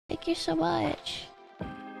Thank you so much.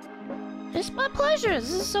 It's my pleasure.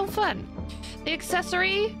 This is so fun. The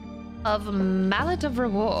accessory of Mallet of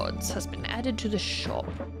Rewards has been added to the shop.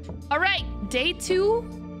 All right, day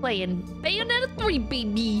 2, playing Bayonetta 3,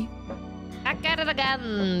 baby. Back at it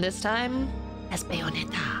again, this time as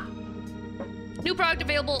Bayonetta. New product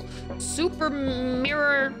available, Super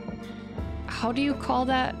Mirror. How do you call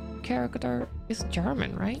that character? It's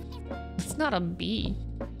German, right? It's not a B.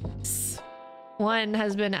 One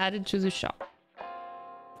has been added to the shop.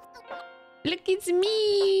 Look, it's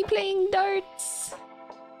me playing darts.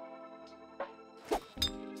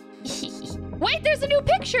 Wait, there's a new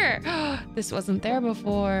picture. This wasn't there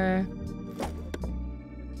before.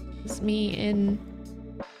 It's me in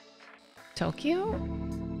Tokyo?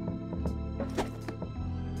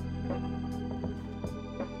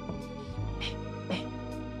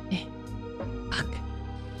 Fuck.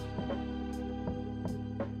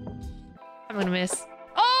 I'm gonna miss.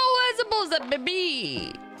 Oh, I suppose that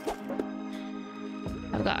baby.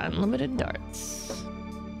 I've got unlimited darts.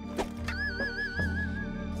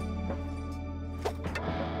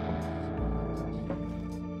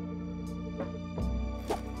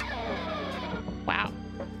 Wow,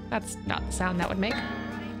 that's not the sound that would make,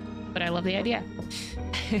 but I love the idea.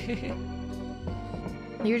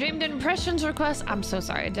 Your dreamed impressions request. I'm so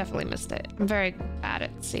sorry, I definitely missed it. I'm very bad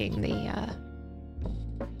at seeing the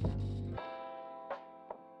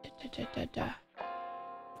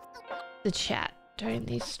chat during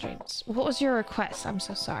these streams. What was your request? I'm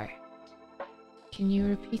so sorry. Can you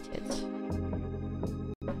repeat it?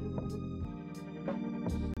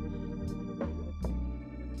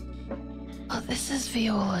 Oh, this is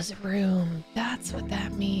Viola's room. That's what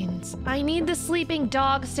that means. I need the sleeping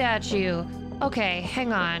dog statue. Okay,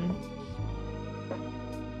 hang on.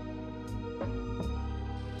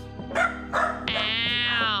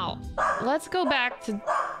 Ow! Let's go back to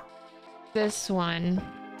this one.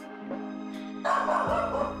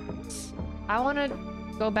 I want to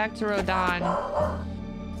go back to Rodin.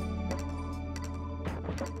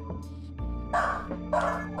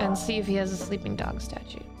 And see if he has a sleeping dog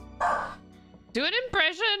statue. Do an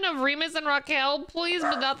impression of Remus and Raquel, please,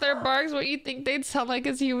 but not their barks. What you think they'd sound like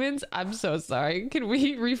as humans? I'm so sorry. Can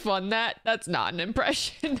we refund that? That's not an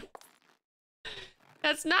impression.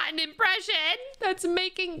 That's not an impression.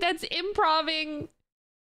 That's improving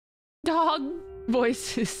dog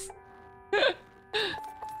voices.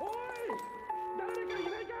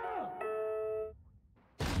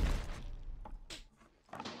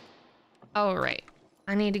 All right.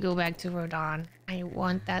 I need to go back to Rodin. I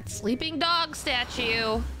want that sleeping dog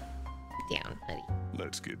statue. Down, buddy.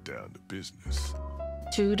 Let's get down to business.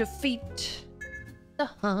 To defeat the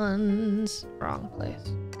Huns. Wrong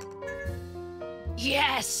place.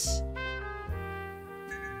 Yes!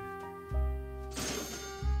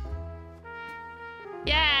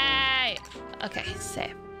 Yay! Okay,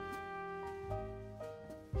 save.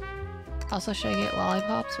 Also, should I get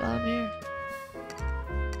lollipops while I'm here?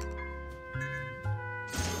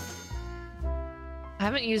 I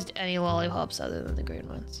haven't used any lollipops other than the green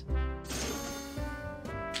ones.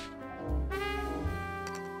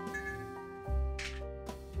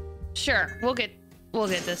 Sure, we'll get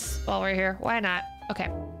this while we're here. Why not? Okay.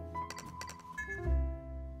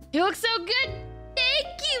 You look so good. Thank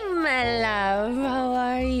you, my love. How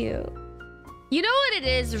are you? You know what it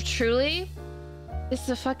is, truly? It's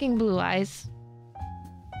the fucking blue eyes.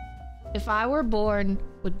 If I were born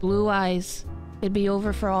with blue eyes, it'd be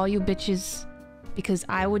over for all you bitches. Because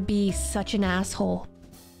I would be such an asshole.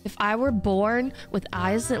 If I were born with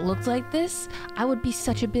eyes that looked like this, I would be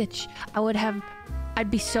such a bitch.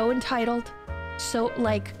 I'd be so entitled. So,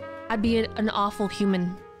 like, I'd be an awful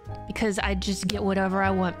human. Because I'd just get whatever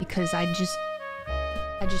I want. Because I'd just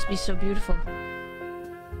be so beautiful.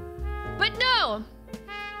 But no!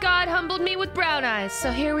 God humbled me with brown eyes,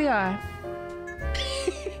 so here we are.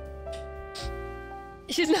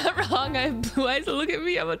 She's not wrong, I have blue eyes. Look at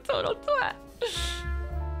me, I'm a total twat.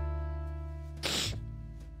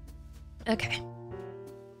 Okay.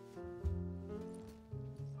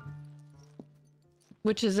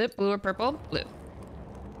 Which is it? Blue or purple? Blue.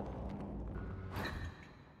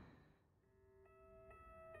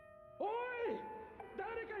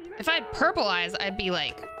 If I had purple eyes, I'd be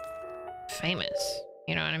like famous.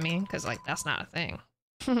 You know what I mean? Because like that's not a thing.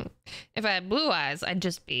 If I had blue eyes, I'd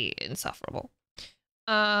just be insufferable.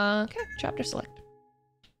 Okay, chapter select.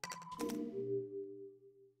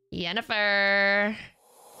 Yennefer.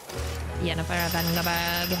 Yennefer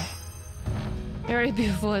Vandenberg. Very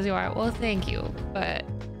beautiful as you are. Well, thank you, but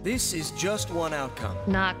this is just one outcome.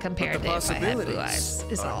 Not compared to if I had blue eyes,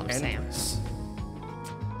 is all I'm endless. saying.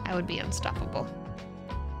 I would be unstoppable.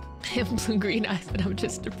 have blue-green eyes, but I'm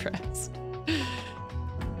just depressed.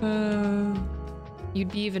 You'd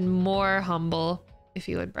be even more humble if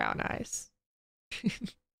you had brown eyes.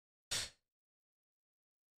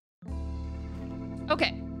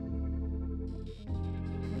 Okay.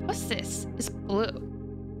 What's this? It's blue.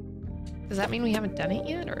 Does that mean we haven't done it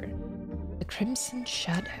yet, or? The Crimson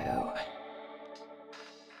Shadow.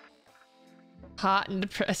 Hot and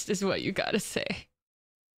depressed is what you gotta say.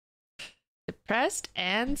 Depressed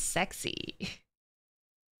and sexy.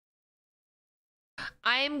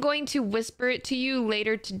 I am going to whisper it to you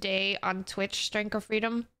later today on Twitch, Strength or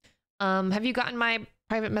Freedom. Have you gotten my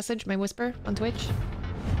private message, my whisper on Twitch?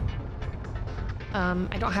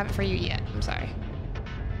 I don't have it for you yet. I'm sorry.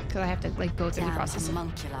 Because I have to like go through the process of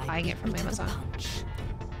buying it from Amazon.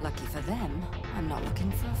 Lucky for them, I'm not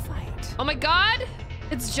looking for a fight. Oh my god!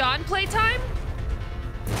 It's John playtime?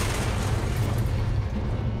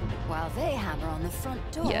 While they hammer on the front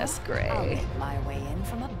door, yes, Gray. I'll make my way in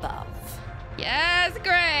from above. Yes,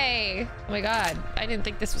 Gray! Oh my god, I didn't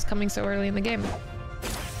think this was coming so early in the game.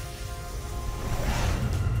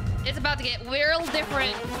 It's about to get real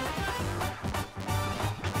different.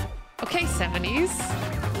 Okay, 70s.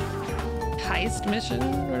 Heist mission,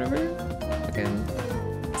 whatever. Fucking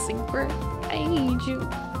synchro. I need you.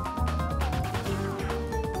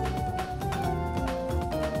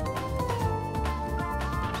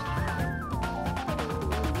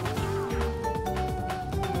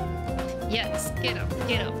 Yes, get him,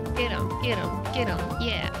 get him, get him, get him, get him.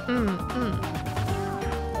 Yeah.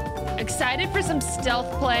 Excited for some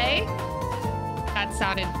stealth play? That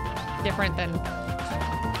sounded different than,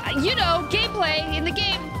 you know, gameplay in the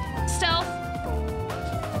game. Stealth.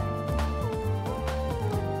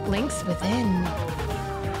 Links within.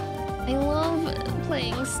 I love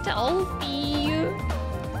playing stealthy.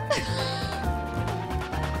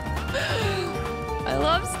 I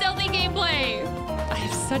love stealthy gameplay. I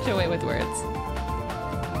have such a way with words.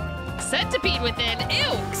 Centipede within.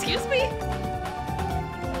 Ew, excuse me?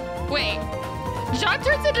 Wait, John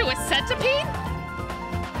turns into a centipede?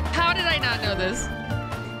 How did I not know this?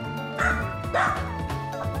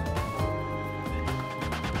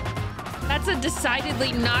 That's a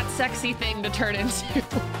decidedly not sexy thing to turn into.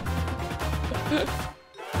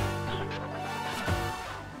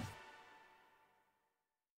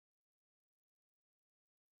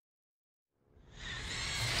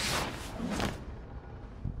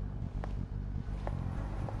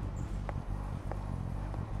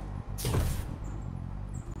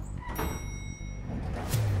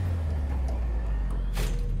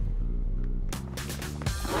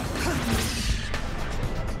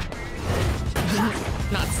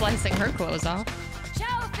 Not slicing her clothes off.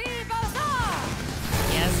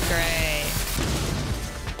 Yes, great.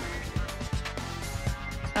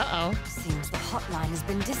 Uh-oh. Seems the hotline has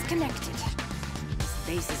been disconnected. This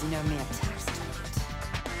base is no mere tax to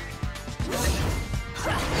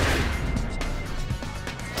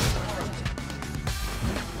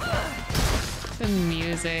The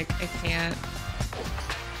music, I can't.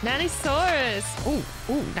 Nanosaurus!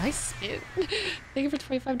 Ooh, nice spin. Thank you for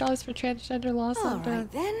 $25 for transgender loss. All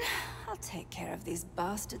right, then. I'll take care of these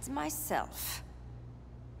bastards myself.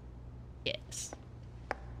 Yes.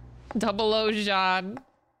 Double O, Jean.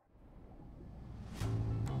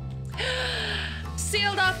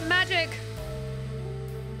 Sealed off magic!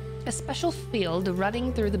 A special field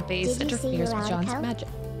running through the base interferes with John's magic.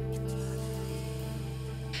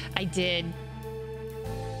 I did.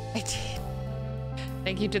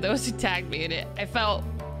 Thank you to those who tagged me in it. I felt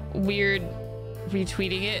weird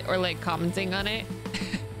retweeting it or like commenting on it.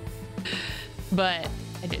 But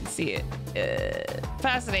I did see it.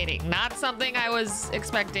 Fascinating. Not something I was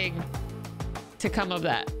expecting to come of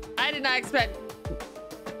that. I did not expect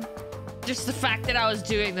just the fact that I was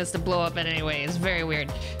doing this to blow up in any way is very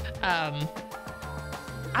weird. I'm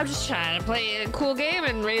just trying to play a cool game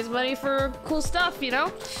and raise money for cool stuff, you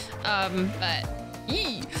know? But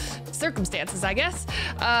yee, circumstances, I guess.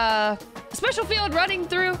 Special field running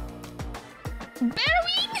through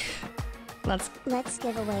Barrowing. Let's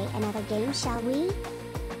give away another game, shall we?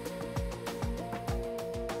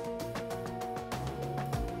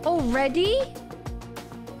 Already?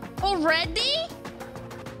 Already?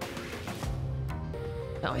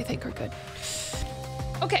 No, I think we're good.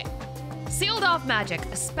 Okay. Sealed off magic.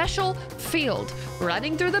 A special field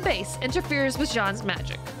running through the base interferes with John's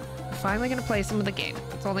magic. We're finally gonna play some of the game.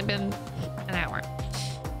 It's only been an hour.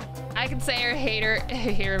 I can say or hate her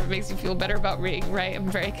here if it makes you feel better about being right. I'm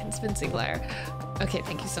a very convincing liar. Okay,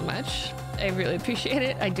 thank you so much. I really appreciate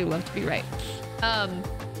it. I do love to be right.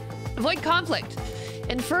 Avoid conflict.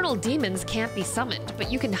 Infernal demons can't be summoned,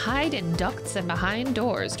 but you can hide in ducts and behind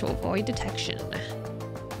doors to avoid detection.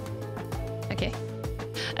 Okay.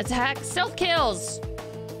 Attack stealth kills.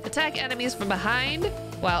 Attack enemies from behind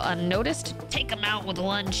while unnoticed. Take them out with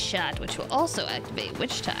one shot, which will also activate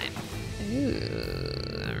witch time. Ooh,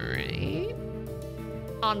 alright.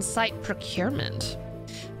 On-site procurement.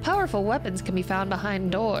 Powerful weapons can be found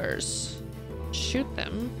behind doors. Shoot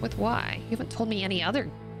them with Y. You haven't told me any other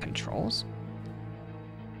controls.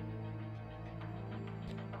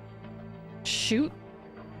 Shoot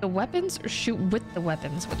the weapons or shoot with the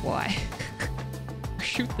weapons with Y? Or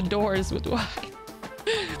shoot the doors with Y?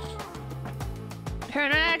 Her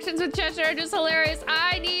interactions with Cheshire are just hilarious.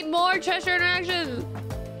 I need more Cheshire interactions.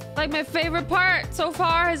 Like, my favorite part so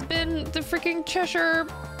far has been the freaking Cheshire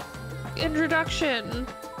introduction.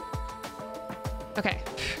 Okay.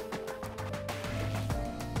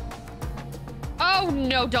 Oh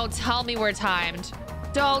no, don't tell me we're timed.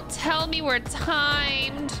 Don't tell me we're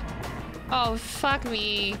timed. Oh, fuck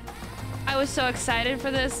me. I was so excited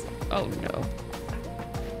for this. Oh no.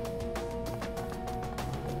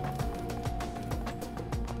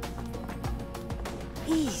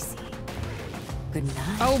 Easy. Good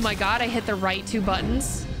night. Oh my god, I hit the right two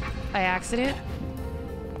buttons by accident.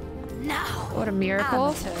 Now. What a miracle.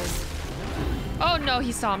 Amateurs. Oh no,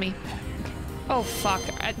 he saw me. Oh fuck.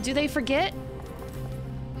 Do they forget?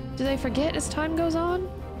 Do they forget as time goes on?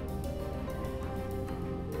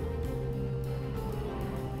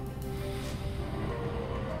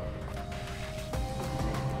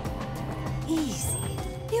 Easy.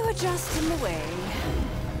 You are just in the way.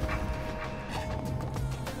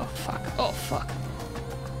 Oh fuck. Oh fuck.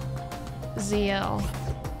 ZL.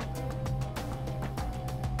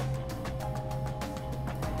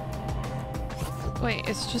 Wait,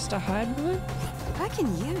 it's just a hide mode? I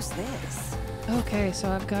can use this. Okay, so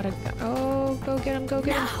I've got to go. Oh, go get him, go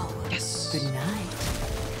get him. Now. Yes. Good night.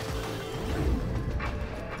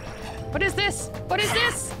 What is this? What is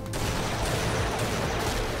this?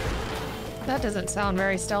 That doesn't sound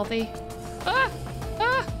very stealthy. Ah!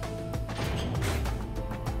 Ah!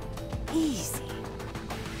 Easy.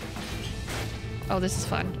 Oh, this is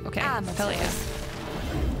fun. Okay, hell yeah.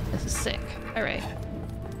 This is sick. All right.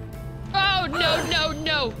 Oh, no, no,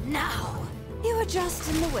 no! Now. You are just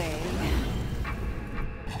in the way.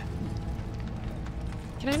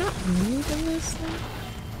 Can I not move in this thing?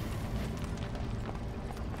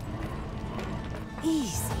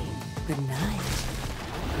 Easy. Good night.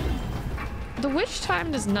 The witch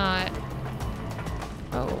time does not...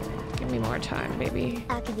 Oh, give me more time, baby.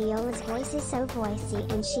 Viola's voice is so voicey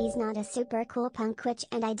and she's not a super cool punk witch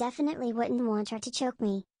and I definitely wouldn't want her to choke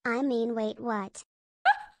me. I mean, wait, what?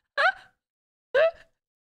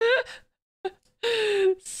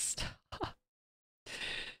 Stop.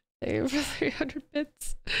 Thank you for 300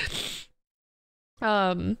 bits.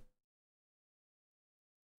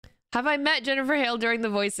 Have I met Jennifer Hale during the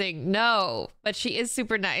voicing? No, but she is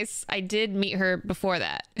super nice. I did meet her before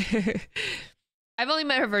that. I've only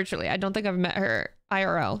met her virtually. I don't think I've met her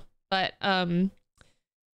IRL. But fun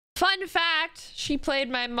fact, she played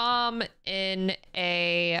my mom in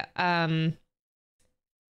a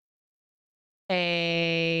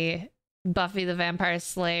Buffy the Vampire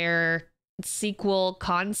Slayer sequel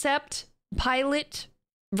concept pilot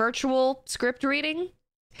virtual script reading.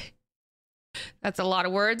 That's a lot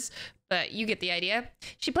of words, but you get the idea.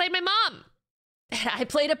 She played my mom. I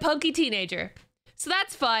played a punky teenager. So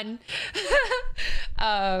that's fun.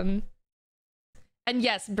 And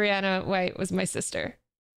yes, Brianna White was my sister.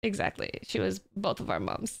 Exactly. She was both of our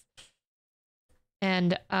moms.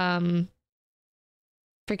 And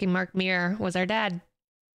freaking Mark Muir was our dad.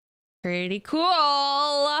 Pretty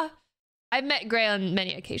cool. I've met Gray on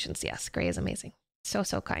many occasions. Yes, Gray is amazing. So,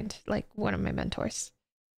 so kind. Like one of my mentors.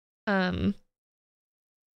 But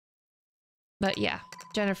yeah,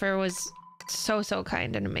 Jennifer was so, so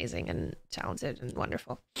kind and amazing and talented and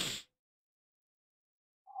wonderful.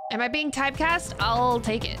 Am I being typecast? I'll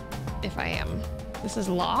take it if I am. This is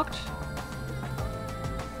locked.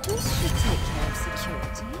 This should take care of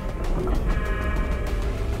security.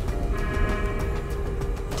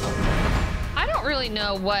 I don't really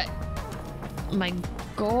know what my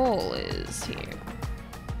goal is here.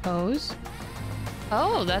 Pose?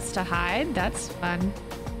 Oh, that's to hide? That's fun.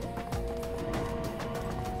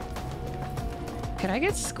 Could I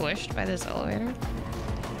get squished by this elevator?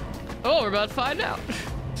 Oh, we're about to find out.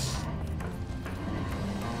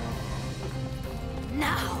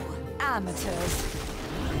 Now, amateurs.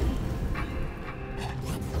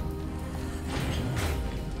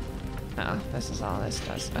 Oh, this is all this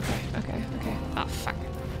does. Okay, okay, okay. Oh, fuck.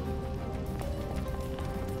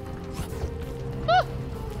 Ah!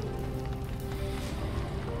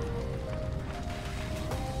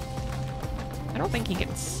 don't think he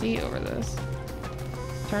can see over this.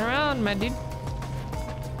 Turn around, my dude.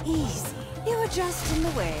 Easy. You were just in the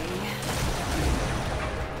way.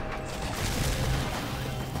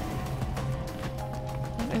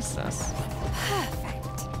 What is this?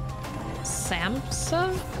 Perfect.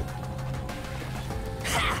 Samsa?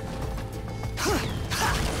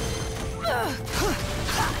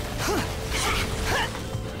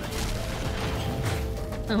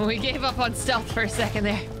 We gave up on stealth for a second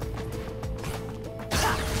there.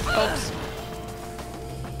 Oops.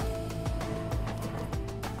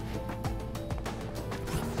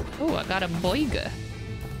 Ooh, I got a boiga.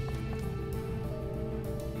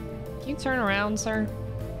 Can you turn around, sir?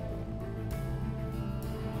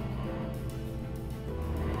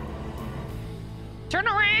 Turn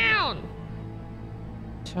around!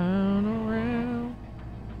 Turn around.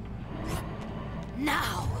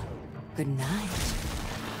 Now! Good night.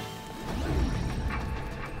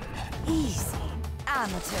 Easy.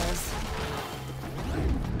 Amateurs.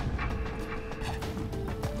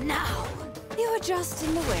 Now! You were just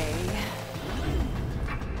in the way.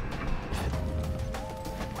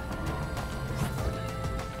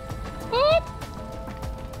 Boop!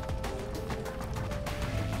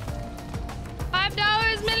 $5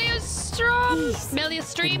 Million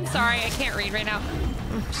stream. Sorry, I can't read right now.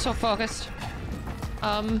 I'm so focused.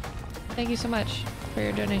 Thank you so much for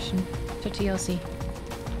your donation to TLC.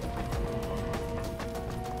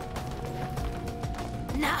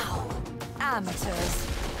 Now, amateurs.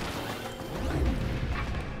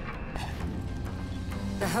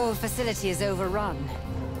 The whole facility is overrun.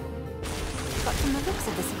 But from the looks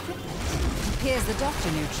of this equipment, it appears the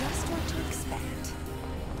doctor knew just what to expect.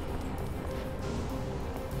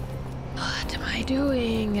 What am I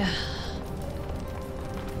doing?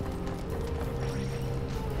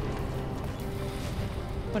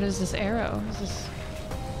 What is this arrow? Is this...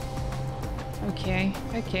 Okay,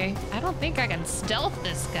 okay. I don't think I can stealth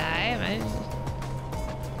this guy.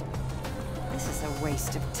 This is a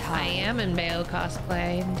waste of time. I am in Bayo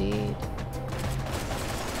cosplay, indeed.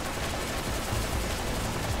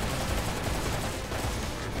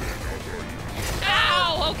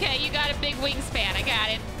 Ow! Okay, you got a big wingspan. I got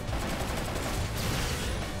it.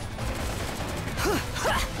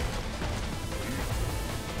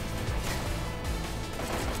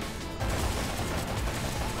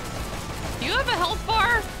 Do you have a health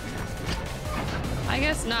bar? I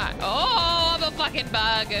guess not. Oh, I'm a fucking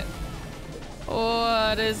bug.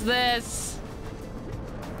 What is this?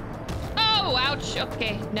 Oh, ouch.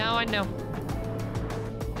 Okay, now I know.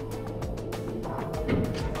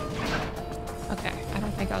 Okay, I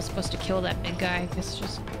don't think I was supposed to kill that big guy. I guess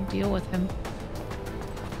just deal with him.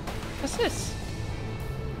 What's this?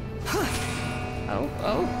 Oh,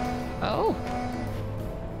 oh, oh.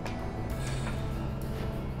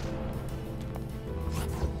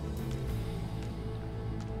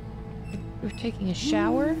 We're taking a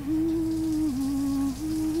shower.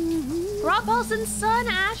 Rob Paulson's son,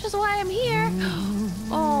 Ash, is why I'm here.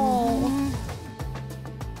 Oh.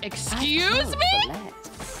 Excuse me?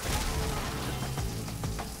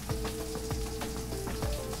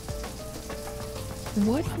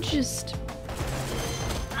 What just...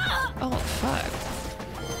 Oh, fuck.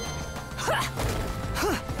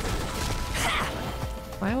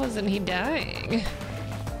 Why wasn't he dying?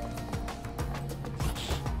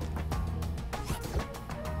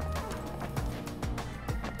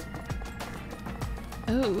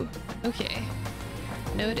 Oh, okay.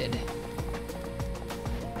 Noted.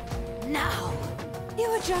 Now, you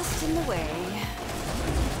were just in the way.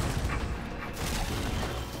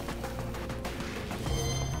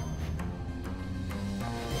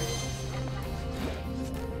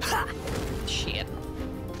 Shit.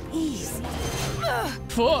 Easy.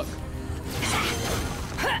 Fuck.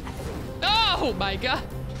 Oh my god.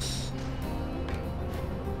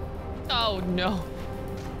 Oh no.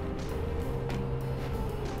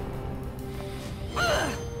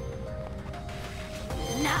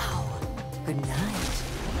 Now, good night.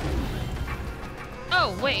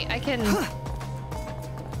 Oh wait, I can...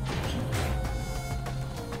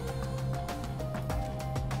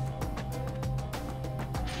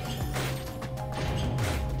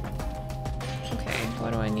 Okay,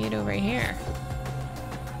 what do I need over here?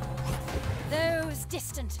 Those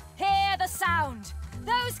distant, hear the sound.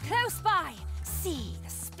 Those close by, see the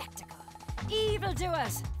spectacle.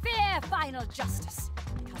 Evildoers, fear final justice.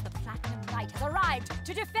 Because the Platinum Knight has arrived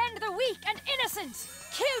to defend the weak and innocent.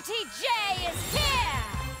 QTJ is here!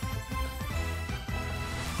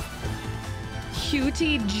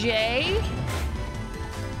 QTJ?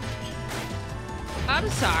 I'm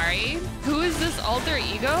sorry. Who is this alter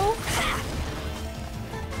ego?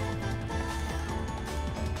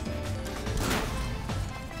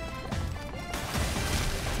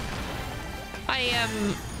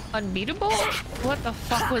 am unbeatable? What the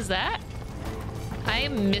fuck was that? I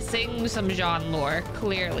am missing some Jean lore,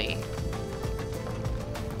 clearly.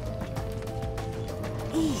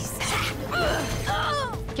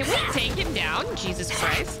 Can we take him down? Jesus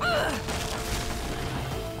Christ. I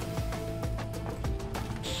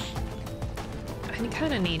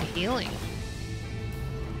kind of need healing.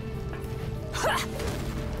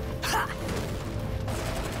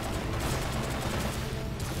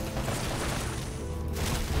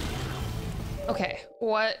 Okay,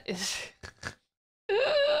 what is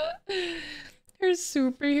her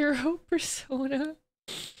superhero persona?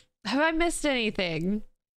 Have I missed anything?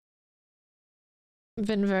 I've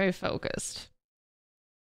been very focused.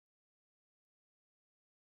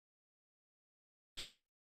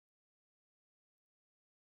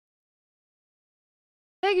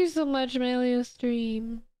 Thank you so much, Melio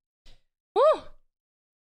Stream. Woo!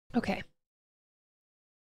 Okay.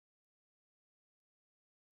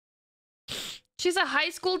 She's a high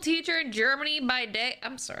school teacher in Germany by day.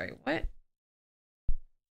 I'm sorry, what?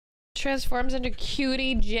 Transforms into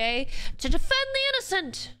Cutie J to defend the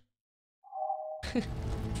innocent.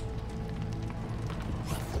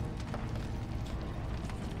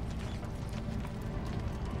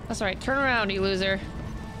 That's right. Turn around, you loser.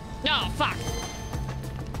 No, fuck.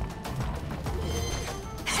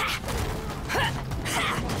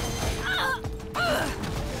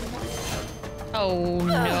 Oh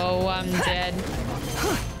no, I'm dead.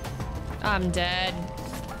 I'm dead.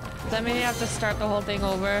 Does that mean you have to start the whole thing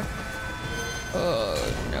over?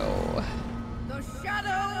 Oh no. The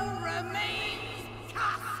shadow remains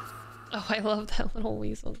cast. Oh, I love that little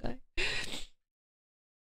weasel guy.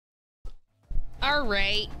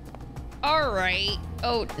 Alright. Alright.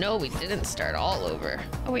 Oh no, we didn't start all over.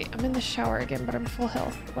 Oh wait, I'm in the shower again, but I'm full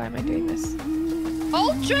health. Why am I doing this?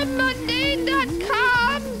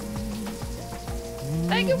 Ultramundane.com!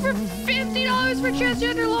 Thank you for $50 for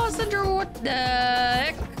Transgender Law Center. What the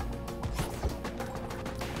heck?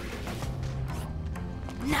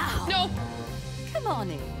 Now. No. Come on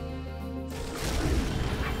in.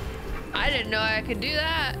 I didn't know I could do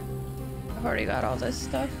that. I've already got all this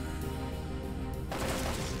stuff.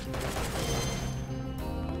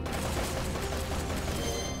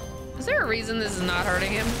 Is there a reason this is not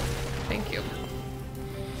hurting him? Thank you.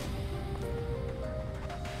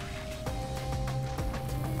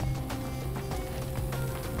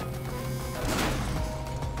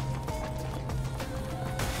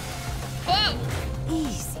 Whoa!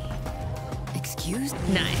 Easy. Excuse me.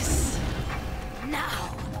 Nice.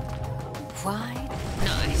 Now. Wide.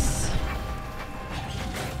 Nice.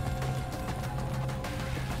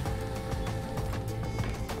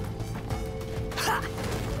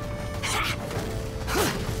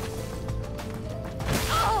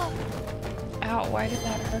 Ow, why did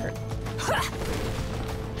that hurt?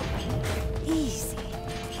 Easy.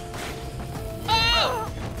 Oh!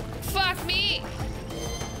 Fuck me!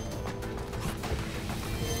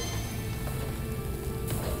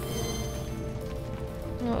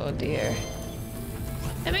 Oh dear.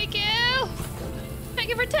 Let me kill! Thank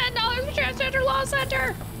you for $10 for Transgender Law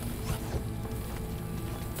Center!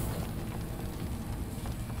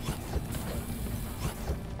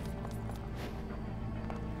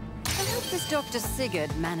 I hope this Dr.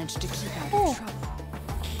 Sigurd managed to keep out of trouble.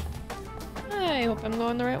 I hope I'm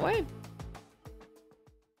going the right way.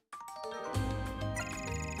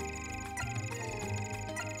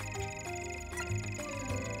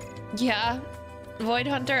 Yeah, Void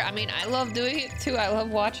Hunter. I mean, I love doing it too. I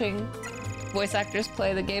love watching voice actors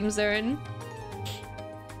play the games they're in.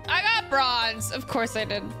 I got bronze. Of course I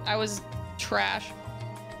did. I was trash.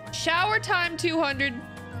 Shower time 200.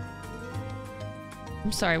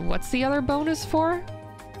 I'm sorry, what's the other bonus for?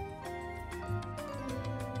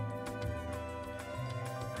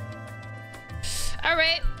 All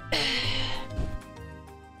right.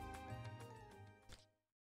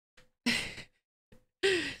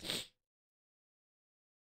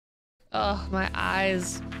 Oh, my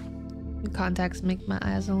eyes. The contacts make my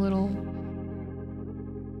eyes a little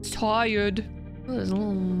tired. Oh, there's a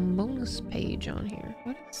little bonus page on here.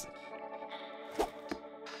 What is...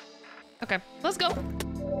 Okay, let's go.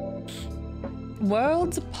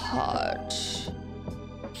 Worlds apart.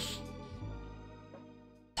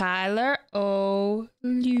 Tyler O.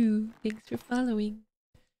 Liu, thanks for following.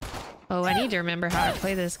 Oh, I need to remember how to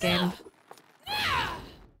play this game.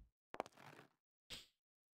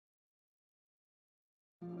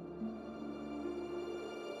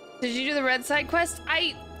 Did you do the red side quest?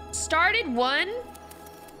 I started one.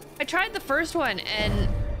 I tried the first one and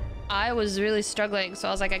I was really struggling. So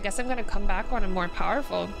I was like, I guess I'm gonna come back when I'm more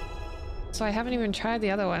powerful. So I haven't even tried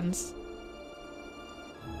the other ones.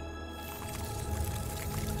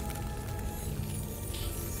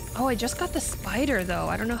 Oh, I just got the spider though.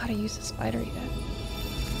 I don't know how to use the spider yet.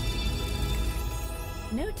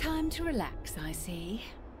 No time to relax, I see.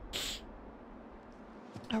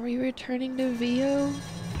 Are we returning to Vio?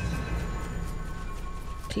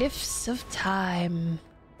 Cliffs of Time.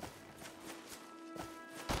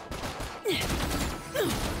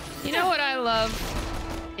 You know what I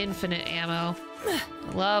love? Infinite ammo.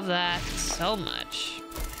 I love that so much.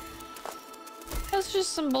 That's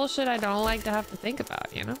just some bullshit I don't like to have to think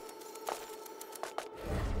about, you know?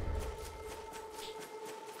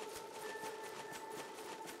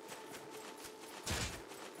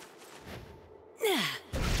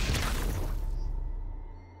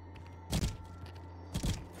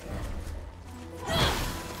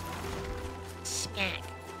 Smack.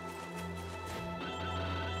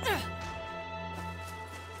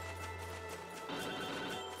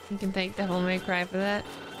 You can thank Devil May Cry for that.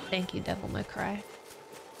 Thank you, Devil May Cry.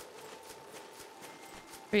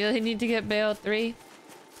 Really need to get Bayo 3.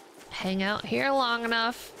 Hang out here long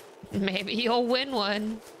enough. Maybe you'll win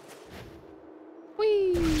one.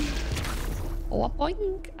 Whee! Oh,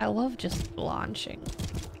 boing. I love just launching.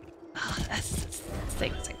 Oh, that's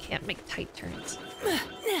things. I can't make tight turns.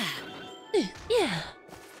 Yeah.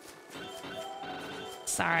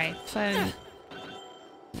 Sorry. Fun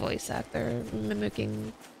voice actor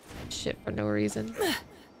mimicking shit for no reason.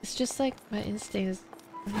 It's just like my instinct is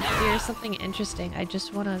when I hear something interesting, I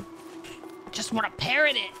just wanna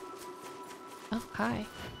parrot it. Oh, hi.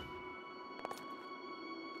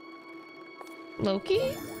 Loki?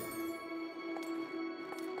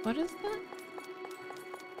 What is that?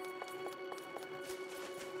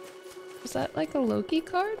 Is that like a Loki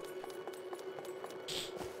card?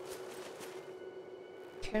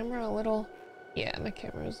 Camera a little... Yeah, my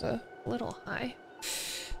camera's a little high.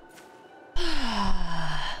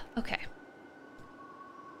 Okay.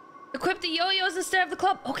 Equip the yo-yos instead of the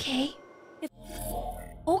club. Okay.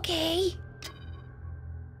 Okay.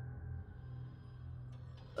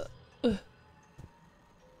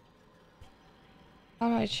 How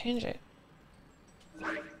do I change it?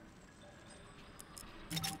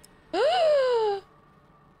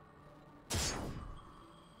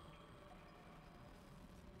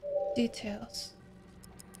 Details.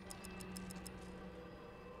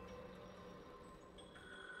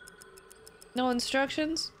 No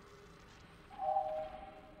instructions?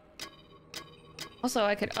 Also,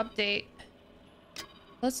 I could update.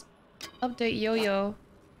 Let's update Yo-Yo.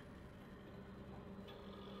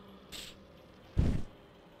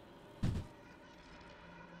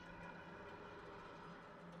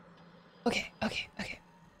 Okay.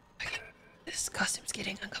 This costume's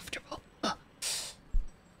getting uncomfortable. Ugh.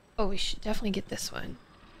 Oh, we should definitely get this one.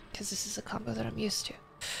 Because this is a combo that I'm used to.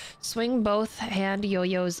 Swing both hand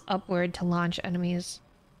yo-yos upward to launch enemies.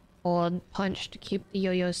 Hold punch to keep the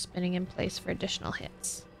yo-yos spinning in place for additional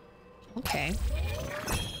hits. Okay.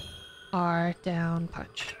 R down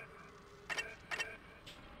punch.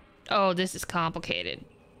 Oh, this is complicated.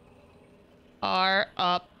 R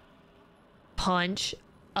up punch.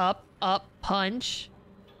 Up punch.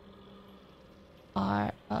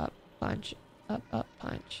 R up punch. Up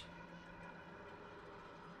punch.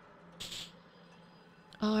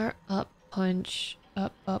 R up punch.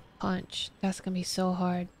 Up punch. That's gonna be so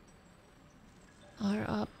hard. R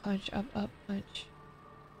up punch. Up punch.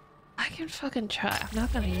 I can fucking try. I'm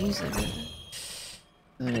not gonna use it.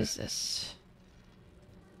 What is this?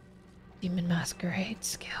 Demon Masquerade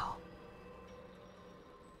skill.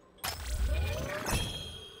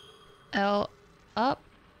 L up.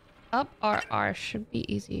 Up R should be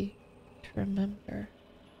easy to remember.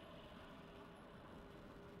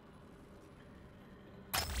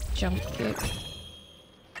 Jump kick.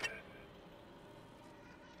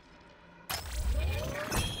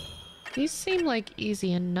 These seem like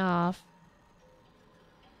easy enough.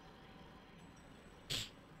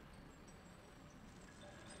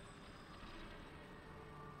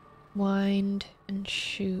 Wind and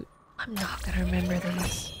shoot. I'm not gonna remember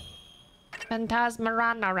these.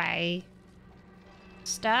 Phantasmarana Ray.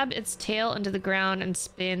 Stab its tail into the ground and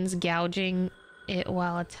spins, gouging it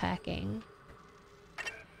while attacking.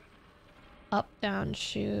 Up, down,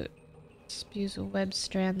 shoot. Spews a web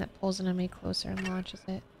strand that pulls an enemy closer and launches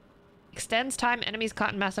it. Extends time enemies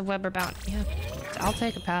caught in massive web are bound. Yeah, I'll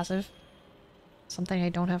take a passive. Something I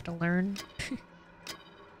don't have to learn.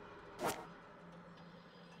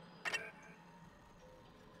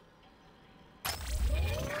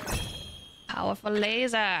 Powerful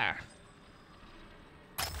laser.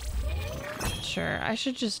 Sure, I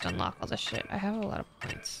should just unlock all this shit. I have a lot of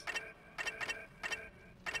points.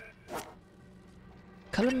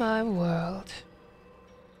 Color my world.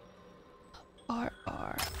 R.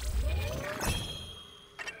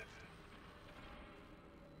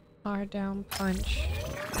 R down punch.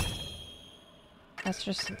 That's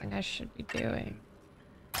just something I should be doing.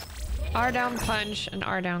 R down punch and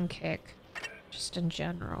R down kick. Just in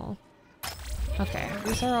general. Okay,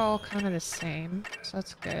 these are all kind of the same, so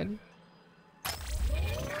that's good.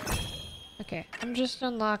 Okay, I'm just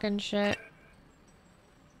unlocking shit.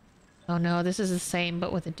 Oh no, this is the same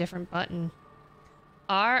but with a different button.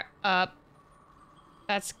 R up.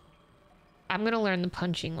 That's... I'm gonna learn the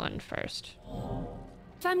punching one first.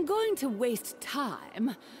 If I'm going to waste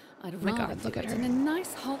time, I'd my rather God, look do at it her. in a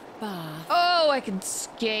nice hot bath. Oh, I can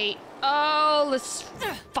skate. Oh, this is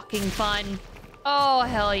fucking fun. Oh,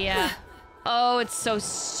 hell yeah. Oh, it's so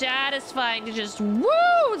satisfying to just woo!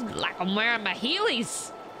 Like I'm wearing my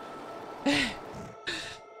Heelys.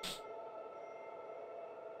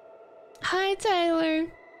 Hi, Tyler.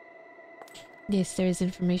 Yes, there is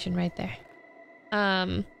information right there.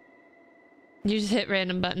 You just hit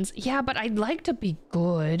random buttons. Yeah, but I'd like to be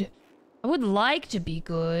good. I would like to be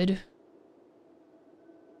good.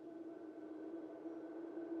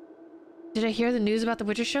 Did I hear the news about the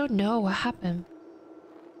Witcher show? No, what happened?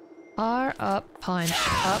 R up, punch,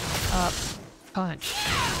 up, punch.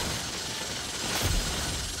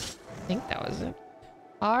 I think that was it.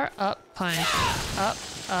 R up, punch, up,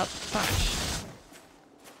 punch.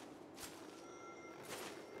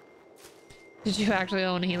 Did you actually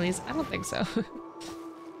own Heelys? I don't think so.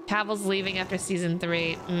 Cavill's leaving after season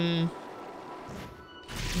 3.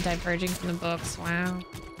 Diverging from the books. Wow.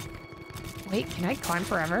 Wait, can I climb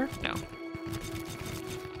forever? No.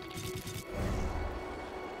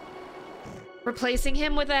 Replacing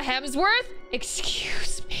him with a Hemsworth?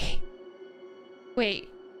 Excuse me. Wait.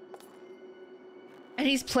 And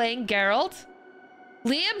he's playing Geralt?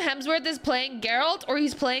 Liam Hemsworth is playing Geralt, or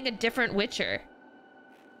he's playing a different Witcher?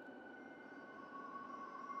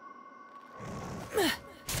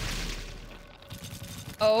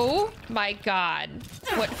 Oh my God.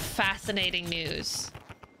 What fascinating news.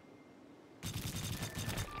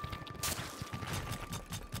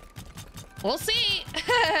 We'll see.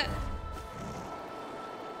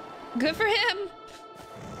 Good for him.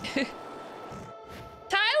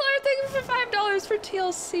 Tyler, thank you for $5 for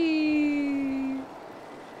TLC.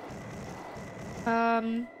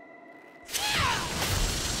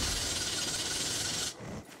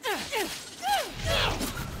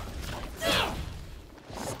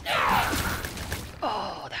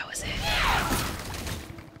 Oh, that was it.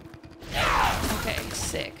 Okay,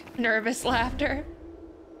 sick. Nervous laughter.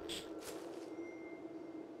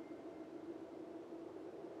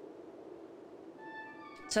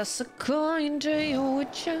 Toss a coin to your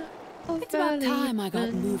Witcher. It's about time I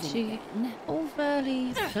got moving again. Oh,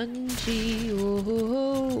 valley punchy.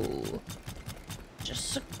 Oh,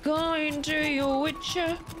 just a coin to your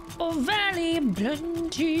Witcher. Oh, valley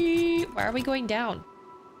plenty. Why are we going down?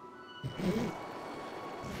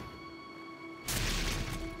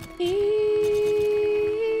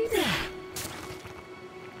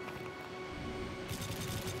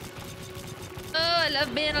 Oh, I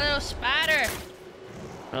love being a little spider.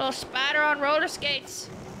 A little spider on roller skates.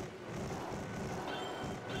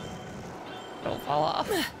 Don't fall off.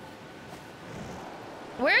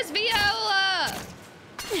 Where's Viola?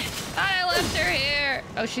 I left her here.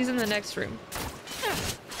 Oh, she's in the next room.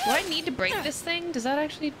 Do I need to break this thing? Does that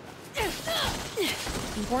actually...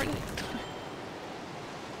 important?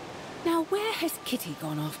 Now, where has Kitty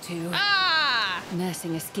gone off to? Ah!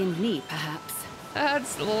 Nursing a skinned knee, perhaps.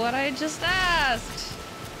 That's what I just asked.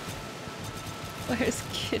 Where's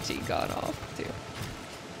Kitty gone off to?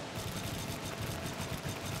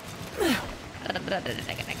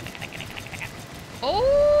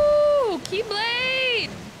 Oh, Keyblade!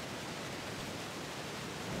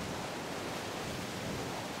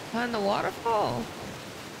 On the waterfall.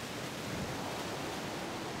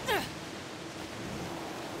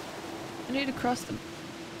 I need to cross the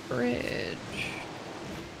bridge.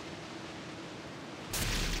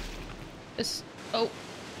 This. Oh.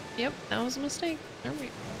 Yep, that was a mistake. There we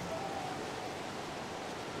go.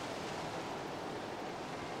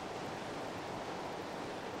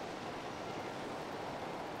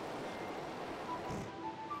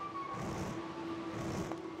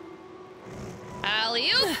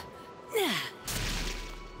 Alley-oop!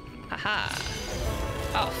 Haha.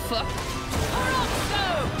 Oh, fuck.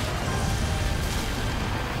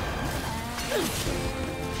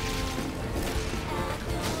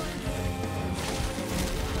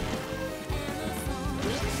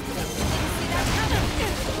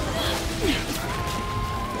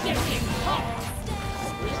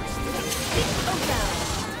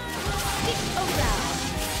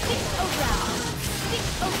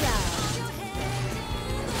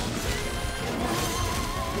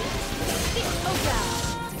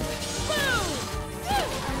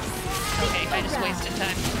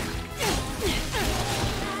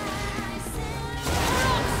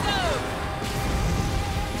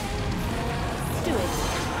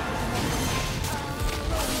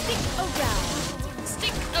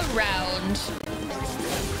 round.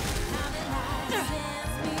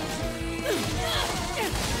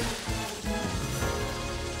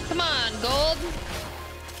 Come on, gold.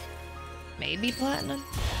 Maybe platinum.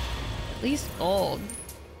 At least gold.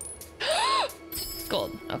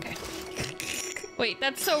 Gold. Okay. Wait,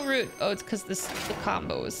 that's so rude. Oh, it's because the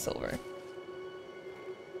combo is silver.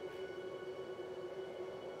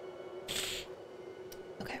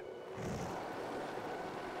 Okay.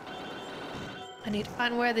 I need to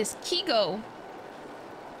find where this key go.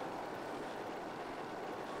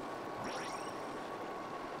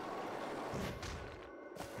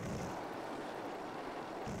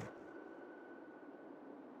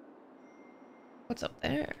 What's up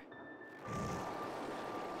there?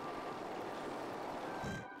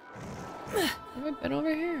 Have I been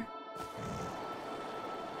over here?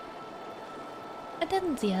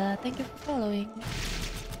 Adensia, thank you for following.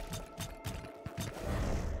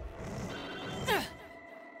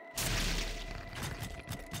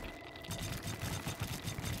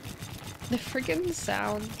 The friggin'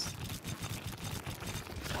 sounds.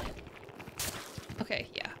 Okay,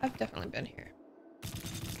 yeah, I've definitely been here.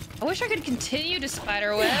 I wish I could continue to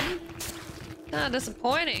spiderweb. Ah,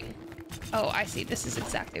 disappointing. Oh, I see. This is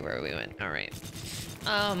exactly where we went. All right.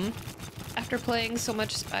 After playing so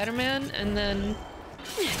much Spider-Man and then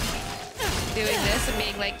doing this and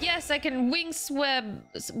being like, yes, I can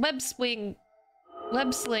web sling,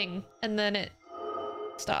 and then it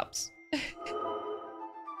stops.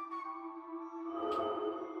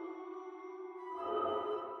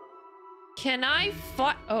 Can I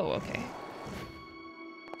fly? Oh, okay.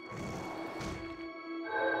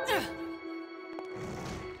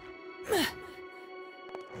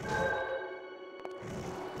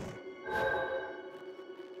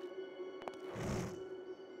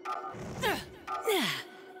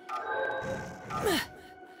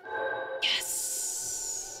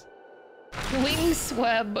 Yes! Wings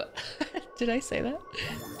web. Did I say that?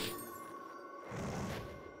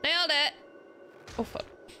 Nailed it! Oh, fuck.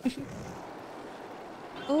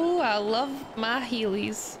 Oh, I love my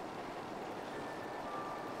Heelys.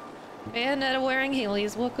 Bayonetta wearing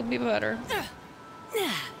Heelys. What could be better?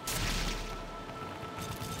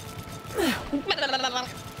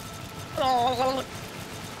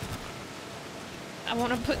 I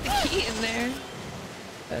want to put the key in there,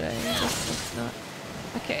 but I guess it's not.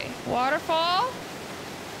 Okay, waterfall?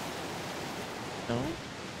 No?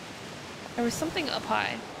 There was something up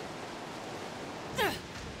high.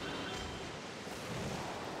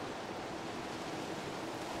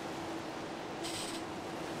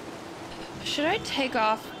 Should I take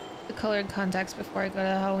off the colored contacts before I go to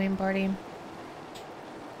the Halloween party?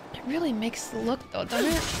 It really makes the look though,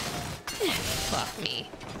 doesn't it? Fuck me.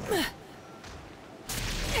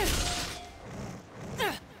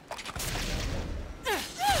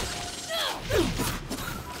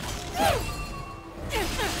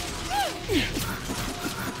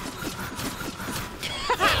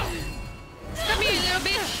 Come here, little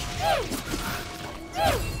bitch.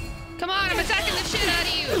 Come on, I'm attacking the shit out of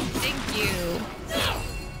you. Thank you.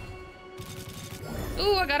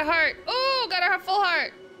 Ooh, I got a heart. Ooh, got a full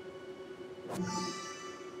heart.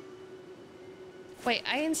 Wait,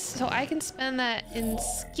 so I can spend that in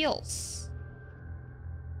skills.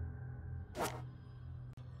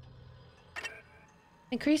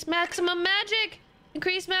 Increase maximum magic.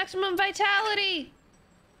 Increase maximum vitality.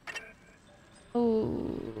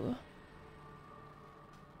 Ooh.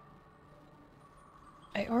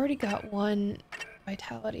 I already got one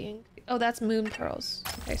vitality. Oh, that's moon pearls.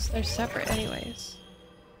 Okay, so they're separate anyways.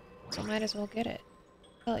 So might as well get it.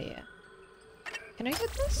 Hell yeah. Can I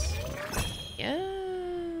get this?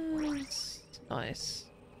 Yes. Nice.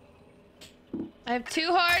 I have 2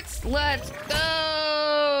 hearts. Let's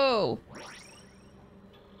go.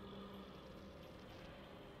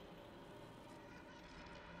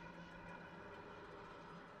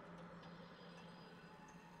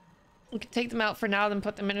 We could take them out for now, then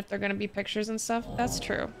put them in if they're gonna be pictures and stuff. That's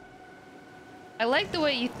true. I like the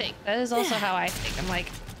way you think. That is also how I think. I'm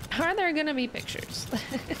like, how are there gonna be pictures?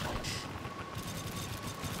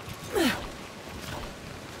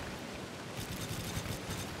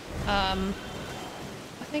 I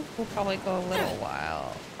think we'll probably go a little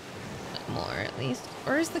while more at least.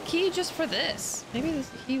 Or is the key just for this? Maybe this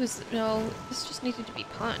key was, no, this just needed to be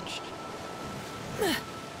punched.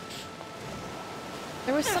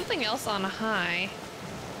 There was something else on high.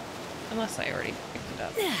 Unless I already picked it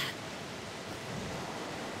up.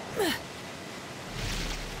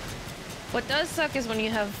 What does suck is when you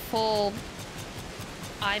have full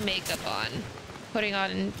eye makeup on. Putting on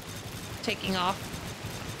and taking off.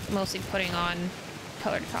 Mostly putting on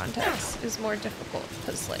colored contacts is more difficult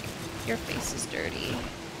because like your face is dirty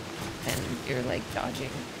and you're like dodging,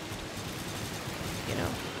 you know,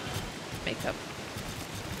 makeup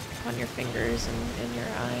on your fingers and in your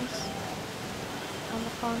eyes on the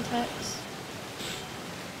contacts.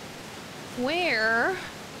 Where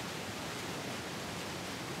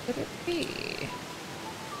could it be?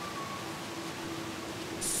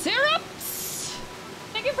 Syrups!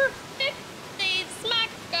 Thank you for 50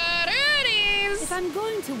 smackaroonies! If I'm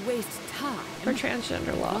going to waste time for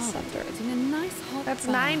transgender law center, it's in a nice hot that's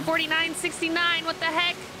bath. $949.69. What the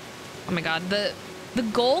heck? Oh my god, the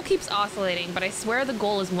goal keeps oscillating, but I swear the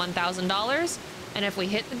goal is $1,000. And if we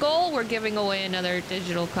hit the goal, we're giving away another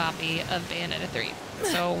digital copy of Bayonetta 3.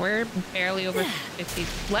 So we're barely over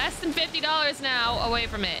 50, less than $50 now away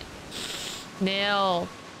from it. Nil.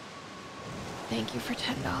 Thank you for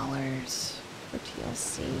 $10 for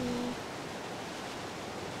TLC.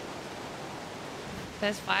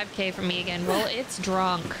 That's 5K for me again. Well, it's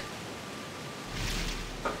drunk.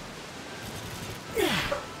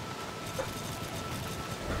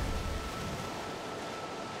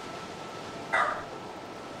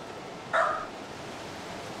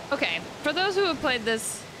 Okay, for those who have played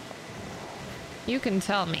this, you can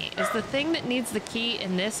tell me, is the thing that needs the key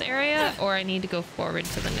in this area, or I need to go forward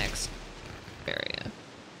to the next area?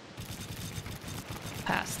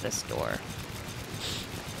 Past this door.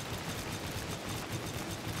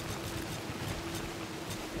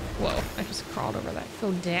 Whoa, I just crawled over that.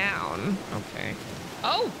 Go down. Okay.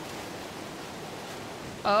 Oh!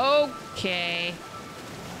 Okay.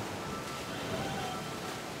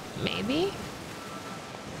 Maybe?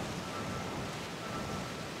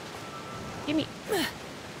 Give me.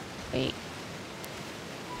 Wait.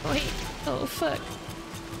 Wait. Oh, fuck.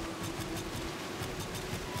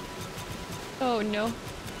 Oh, no.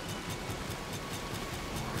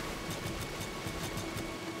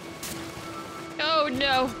 Oh,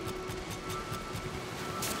 no.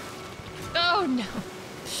 Oh, no.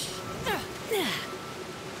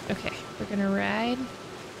 Okay, we're gonna ride.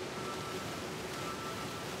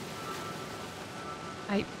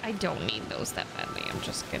 I don't need those that badly. I'm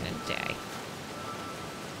just gonna die.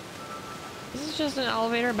 This is just an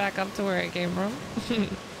elevator back up to where I came from.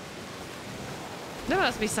 There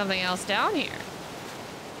must be something else down here.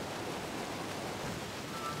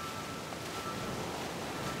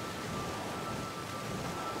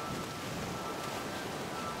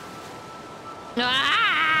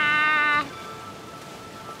 Ah!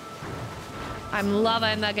 I'm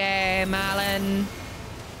loving the game, Alan.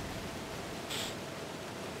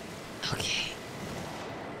 Okay.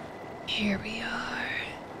 Here we are.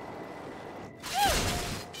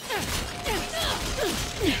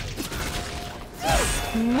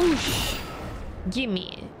 Smoosh.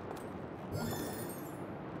 Gimme.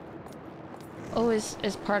 Oh, is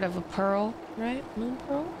part of a pearl, right? Moon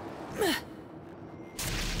pearl?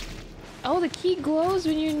 Oh, the key glows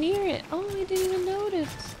when you're near it. Oh, I didn't even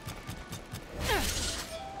notice.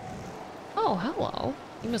 Oh, hello.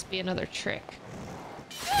 You must be another trick.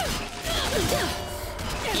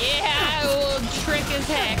 Yeah, we'll trick as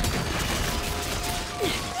heck.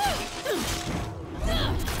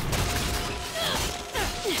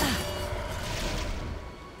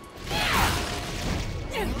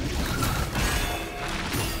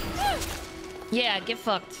 Yeah, get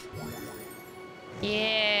fucked.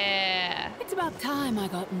 Yeah. It's about time I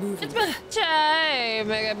got moving. It's about time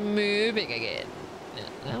I got moving again.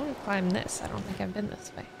 I want to climb this. I don't think I've been this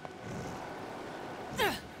way.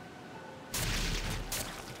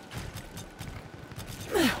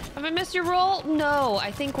 Have I missed your roll? No,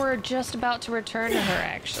 I think we're just about to return to her,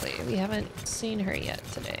 actually. We haven't seen her yet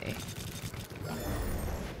today.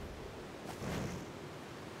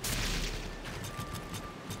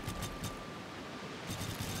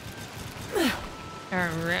 All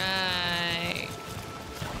right.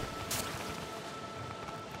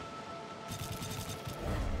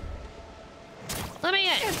 Let me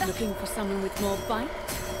in. Looking for someone with more bite?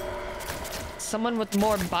 Someone with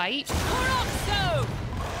more bite? So!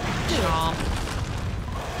 Chomp.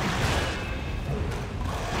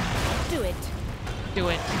 Do it. Do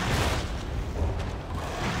it.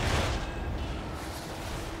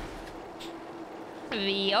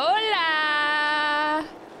 Viola!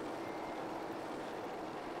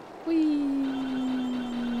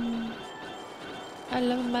 Whee! I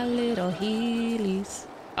love my little heelys.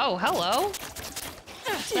 Oh, hello.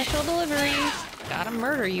 Special delivery. Gotta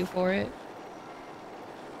murder you for it.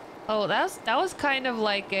 Oh, that was kind of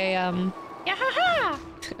like a yeah,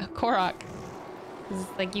 a Korok. It's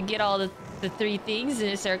like you get all the three things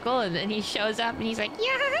in a circle, and then he shows up and he's like,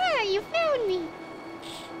 yeah, you found me.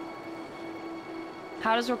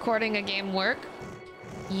 how does recording a game work?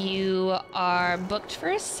 You are booked for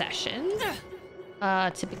a session,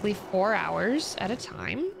 typically 4 hours at a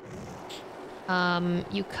time.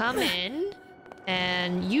 You come in,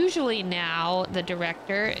 and usually now the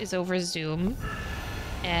director is over Zoom,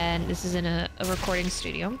 and this is in a recording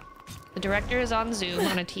studio. The director is on Zoom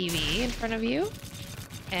on a TV in front of you,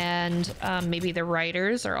 and maybe the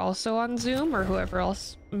writers are also on Zoom, or whoever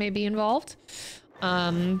else may be involved.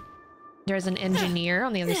 There's an engineer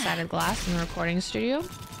on the other side of the glass in the recording studio.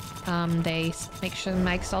 They make sure the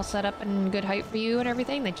mic's all set up and good height for you and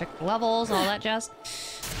everything. They check the levels, all that jazz.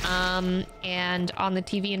 And on the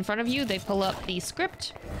TV in front of you, they pull up the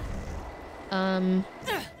script.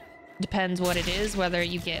 Depends what it is, whether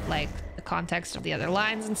you get like the context of the other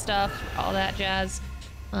lines and stuff, all that jazz.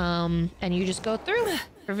 And you just go through.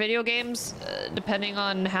 For video games, depending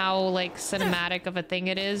on how like cinematic of a thing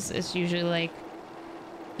it is, it's usually like,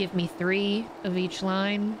 give me 3 of each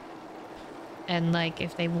line. And like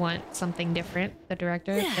if they want something different, the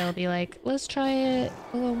director, they'll be like, let's try it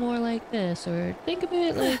a little more like this, or think of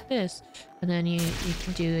it like this. And then you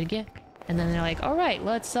can do it again. And then they're like, all right,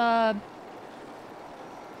 let's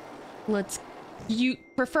you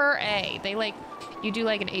prefer A. They like, you do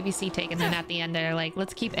like an ABC take, and then at the end they're like,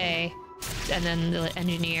 let's keep A. And then the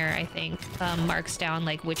engineer, I think, marks down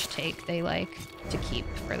like which take they like to keep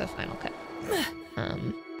for the final cut.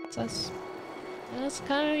 So that's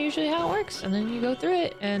kind of usually how it works. And then you go through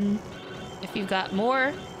it, and if you've got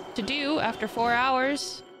more to do after 4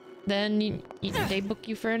 hours, then they book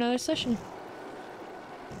you for another session.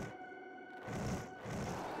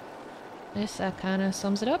 Yes, that kind of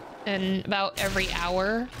sums it up. And about every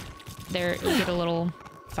hour, you get a little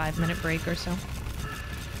 5-minute break or so.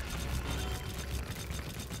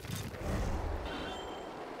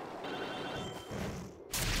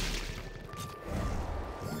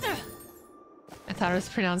 I thought it was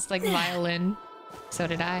pronounced like violin. So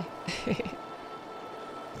did I.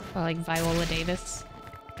 Or like Viola Davis.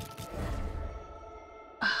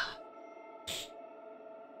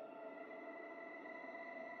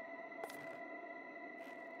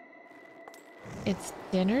 It's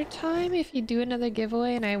dinner time. If you do another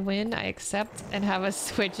giveaway and I win, I accept and have a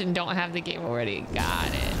Switch and don't have the game already. Got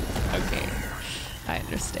it. Okay. I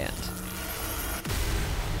understand.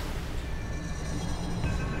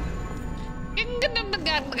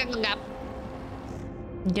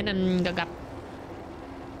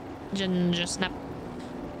 Ginger snap.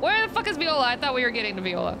 Where the fuck is Viola? I thought we were getting to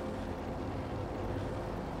Viola.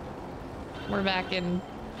 We're back in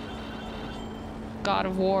God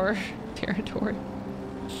of War territory.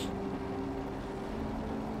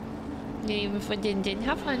 Even if I didn't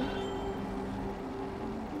have fun.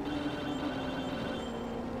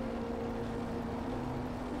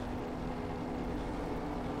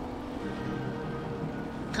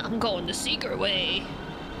 I'm going the secret way.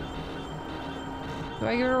 Do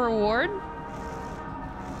I get a reward?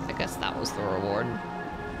 I guess that was the reward.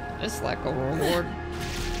 It's like a reward.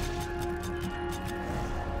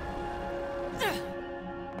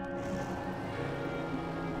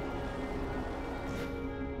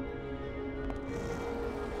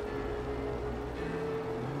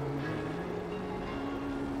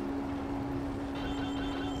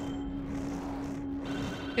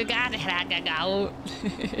 You got it, go.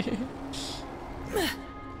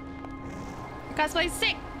 Cosplay's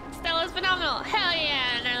sick. Stella's phenomenal. Hell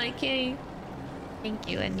yeah, gnarly kitty. Thank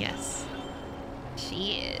you, and yes,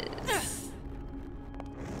 she is.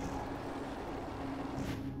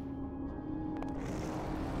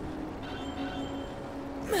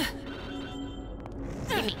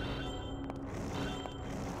 Gimme.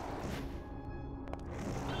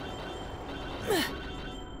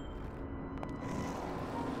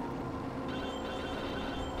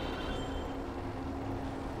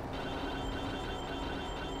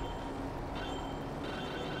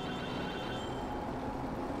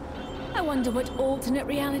 I wonder what alternate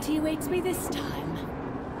reality awaits me this time.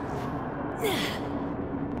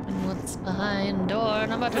 And what's behind door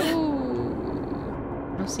number 2?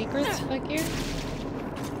 No secrets back here?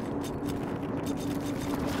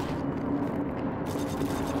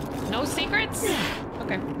 No secrets?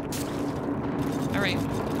 Okay. Alright.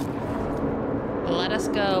 Let us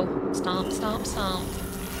go. Stomp, stomp, stomp.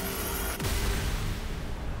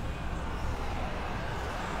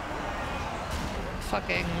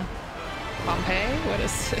 Fucking Pompeii? What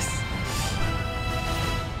is this?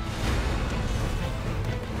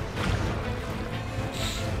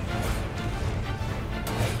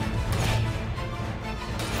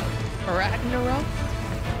 Ragnarok?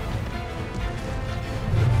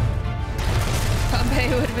 Pompeii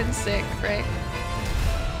would have been sick, right?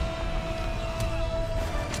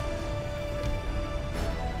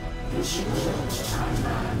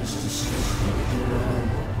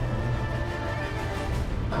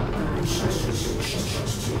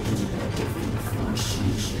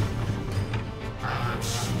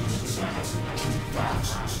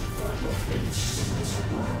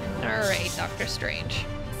 Alright, Doctor Strange.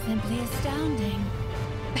 Simply astounding.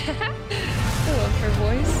 I love her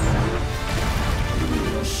voice.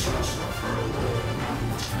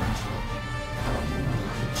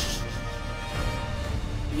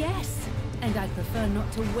 Yes, and I'd prefer not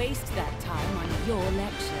to waste that time on your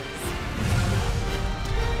lectures.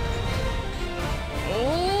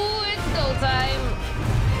 Oh, it's go time.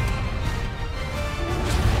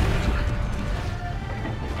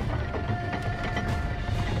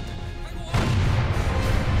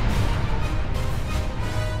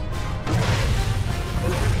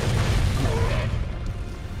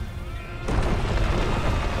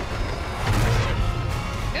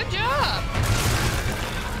 Good job.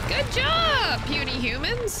 Good job, puny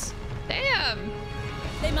humans. Damn.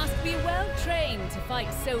 They must be well trained to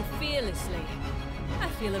fight so fearlessly. I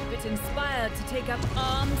feel a bit inspired to take up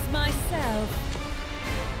arms myself.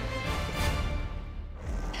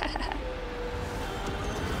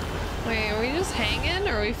 Wait, are we just hanging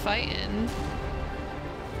or are we fighting?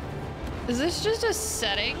 Is this just a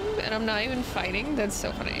setting and I'm not even fighting? That's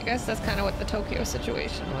so funny. I guess that's kind of what the Tokyo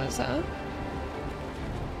situation was, huh?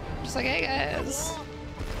 Just like, hey guys,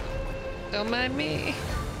 don't mind me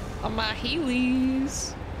on my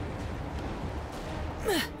Heelys.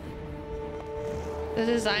 The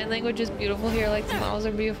design language is beautiful here, like the models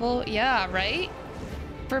are beautiful. Yeah, right?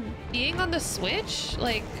 For being on the Switch,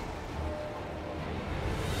 like,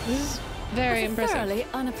 this is very impressive. Thoroughly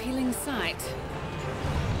unappealing sight.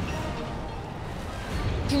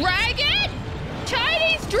 Dragon?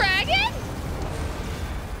 Chinese dragon?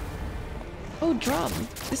 Oh, drum.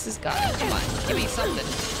 This is God. Come on, give me something.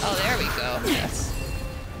 Oh, there we go. Yes.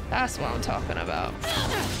 That's what I'm talking about.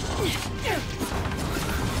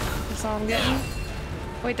 That's all I'm getting.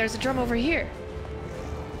 Wait, there's a drum over here.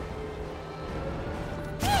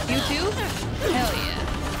 You too? Hell yeah.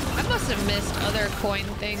 I must have missed other coin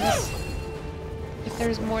things. If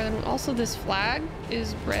there's more than... Also, this flag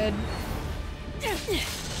is red.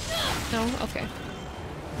 No? Okay.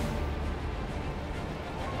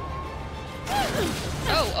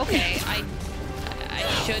 Oh, okay. I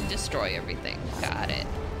should destroy everything. Got it.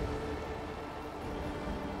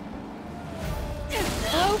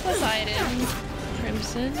 Hello, Poseidon.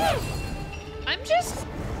 Crimson. I'm just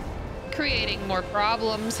creating more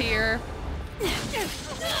problems here.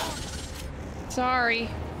 Sorry.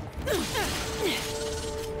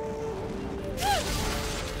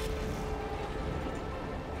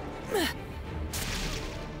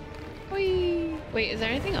 Whee. Wait, is there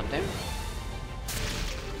anything up there?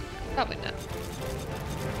 Probably not.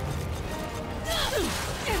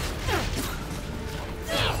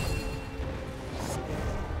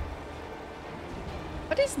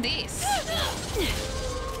 What is this?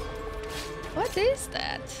 What is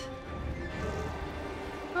that?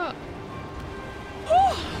 Oh.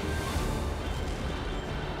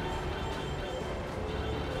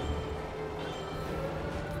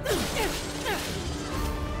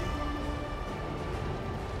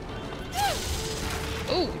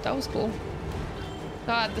 Oh, that was cool.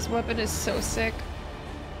 God, this weapon is so sick.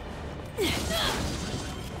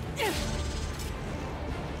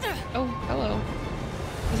 Oh, hello.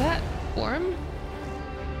 Is that Worm?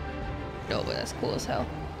 No, but that's cool as hell.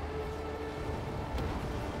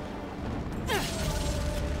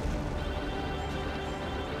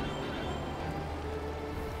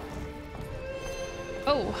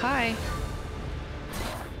 Oh, hi.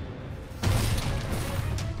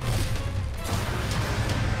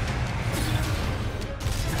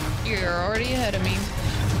 You're already ahead of me.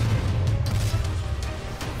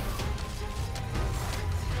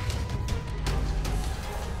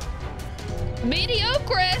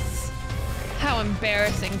 Mediocres! How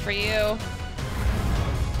embarrassing for you.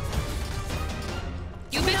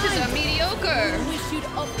 You bitches are mediocre.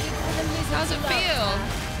 How's it feel?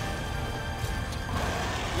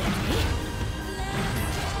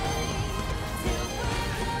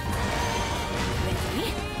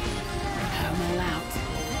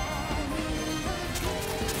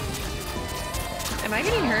 Am I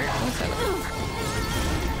getting hurt? What's up?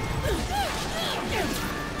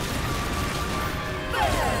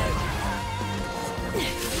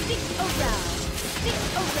 Stick around. Stick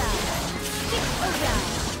around. Stick around.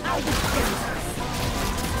 I'll be princess.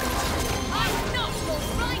 I'm not your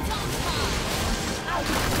right on time. I'll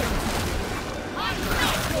be princess. I'm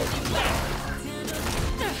not holding back.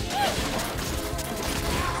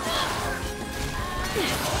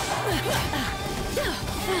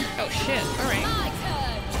 Oh shit, alright. My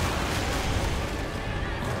turn.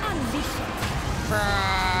 Unleash it.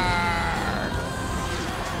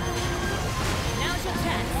 Now's your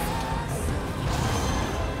chance.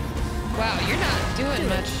 Wow, you're not doing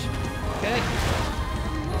much. Good.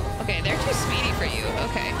 Okay, they're too speedy for you.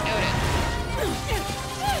 Okay, noted.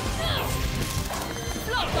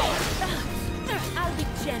 I'll be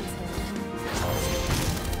gentle.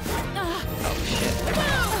 Oh shit.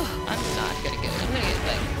 I'm not gonna get it. I'm gonna get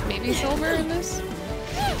like maybe silver in this.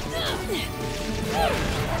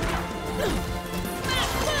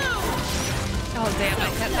 Oh damn, I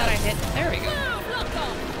thought I hit. There we go.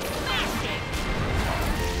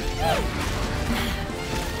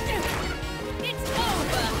 It's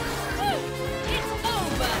over. It's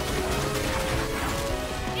over.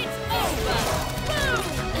 It's over. Boom.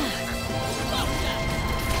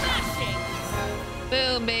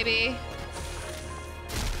 Boom, baby.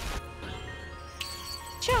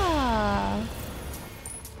 Cha.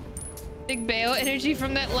 Big Bayo energy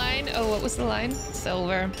from that line. Oh, what was the line?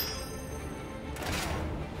 Silver.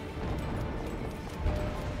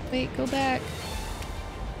 Wait, go back.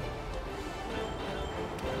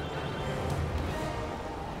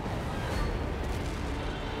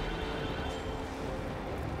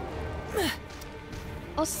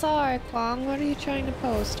 Oh, sorry, Kwong. What are you trying to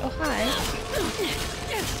post? Oh, hi.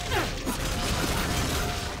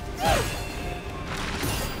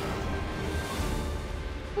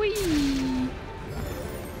 Whee!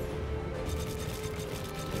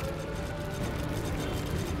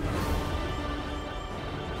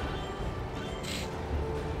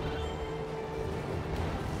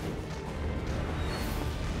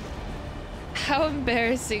 How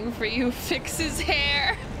embarrassing for you. Fix his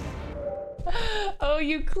hair. Oh,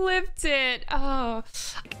 you clipped it. Oh,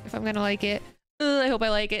 if I'm gonna like it. I hope I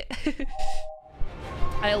like it.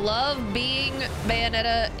 I love being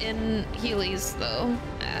Bayonetta in Heelys, though.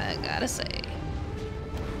 I gotta say.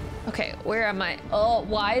 Okay, where am I? Oh,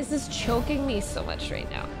 why is this choking me so much right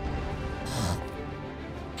now?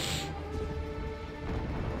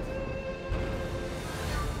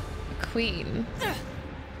 Queen.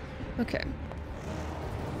 Okay.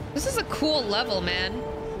 This is a cool level, man.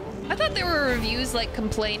 I thought there were reviews like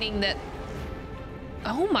complaining that...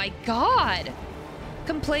 Oh my god!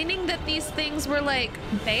 Complaining that these things were like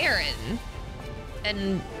barren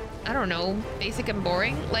and I don't know, basic and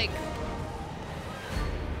boring. Like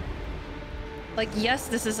yes,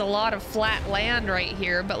 this is a lot of flat land right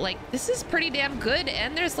here, but like this is pretty damn good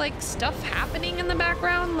and there's like stuff happening in the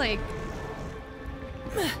background. Like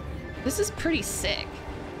this is pretty sick.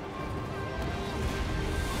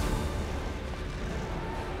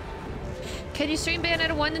 Can you stream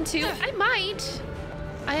Bayonetta 1 and 2? I might.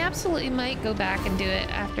 I absolutely might go back and do it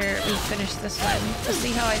after we finish this one to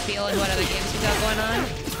see how I feel and what other games we got going on.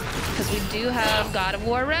 Because we do have God of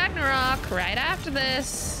War Ragnarok right after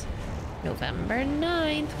this. November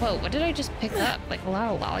 9th. Whoa, what did I just pick up? Like a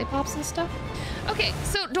lot of lollipops and stuff? Okay,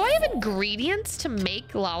 so do I have ingredients to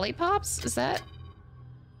make lollipops? Is that...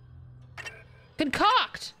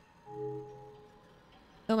 Concoct!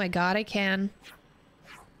 Oh my god, I can.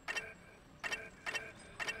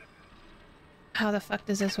 How the fuck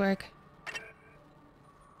does this work?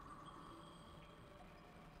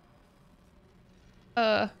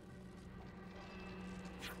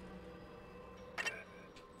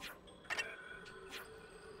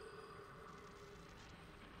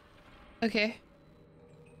 Okay.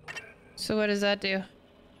 So what does that do?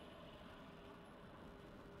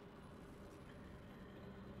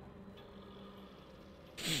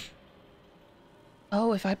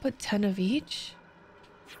 Oh, if I put 10 of each?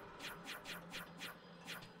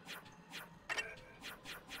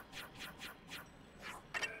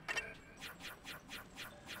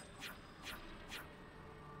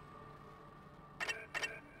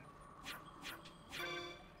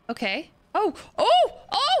 Okay. Oh! Oh!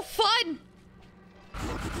 Oh! Fun!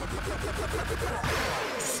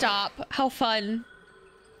 Stop. How fun.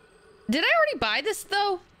 Did I already buy this,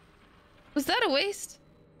 though? Was that a waste?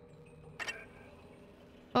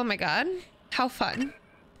 Oh my god. How fun.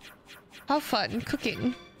 How fun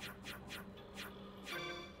cooking.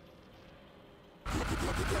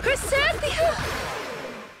 Chrysanthia!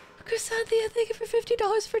 Chrysanthia, thank you for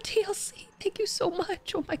 $50 for TLC. Thank you so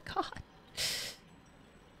much. Oh my god.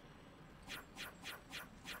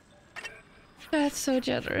 That's so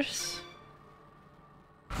generous.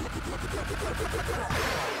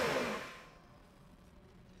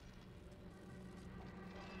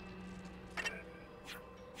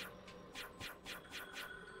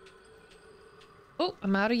 Oh,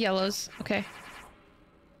 I'm out of yellows. Okay.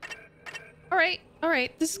 All right. All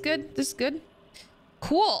right. This is good. This is good.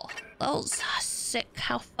 Cool. That was sick.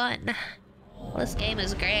 How fun. This game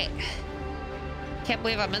is great. Can't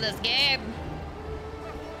believe I'm in this game.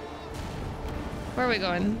 Where are we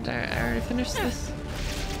going? I already finished this.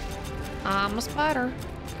 I'm a spider.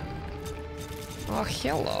 Oh,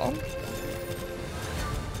 hello.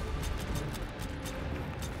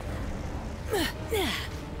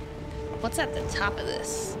 What's at the top of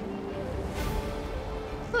this?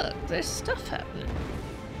 Look, there's stuff happening.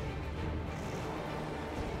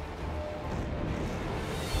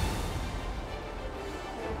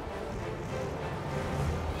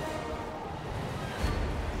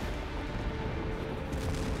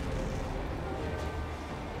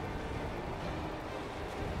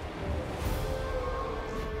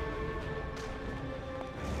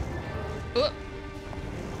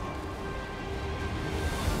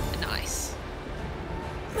 Nice.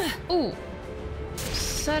 Ooh.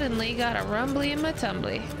 Suddenly got a rumbly in my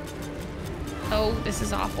tumbly. Oh, this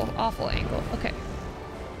is awful. Awful angle. Okay.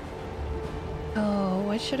 Oh,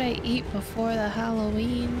 what should I eat before the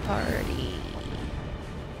Halloween party?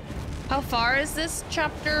 How far is this?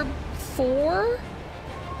 Chapter 4?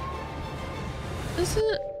 Is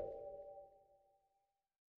it?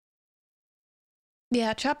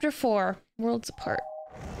 Yeah, chapter 4. Worlds apart.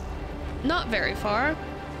 Not very far.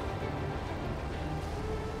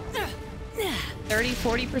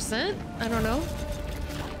 30–40%? I don't know.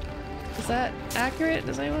 Is that accurate?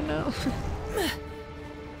 Does anyone know?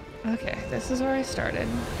 Okay, this is where I started.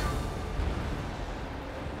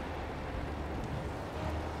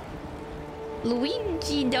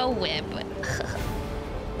 Luigi the Web.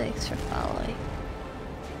 Thanks for following.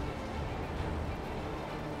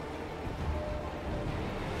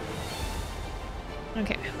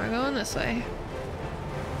 Okay, we're going this way.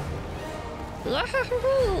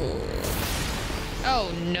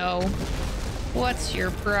 Oh no. What's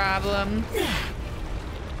your problem?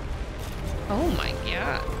 Oh my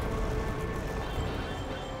god.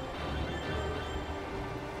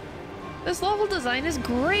 This level design is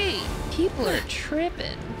great. People are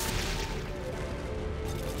tripping.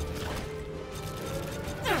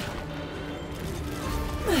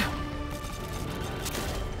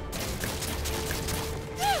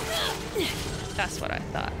 That's what I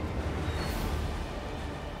thought.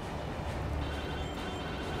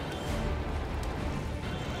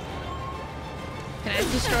 Can I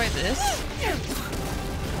destroy this?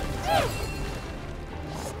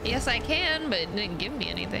 Yes, I can, but it didn't give me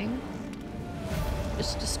anything.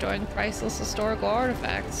 Just destroying priceless historical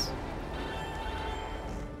artifacts.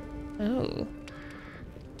 Oh.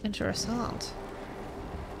 Interessant.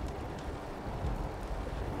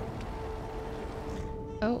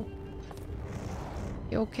 Oh.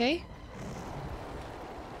 You okay?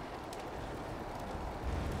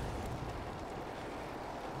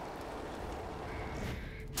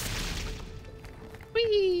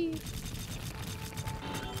 Whee!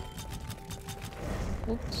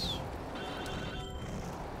 Oops.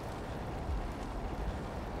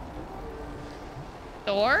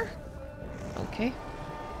 Door? Okay.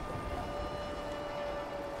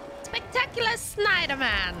 Spectacular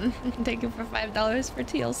Snyderman! Thank you for $5 for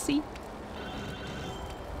TLC.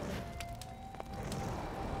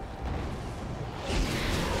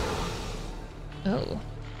 Oh.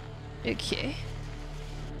 Okay.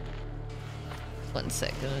 1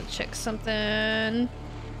 sec, gonna check something.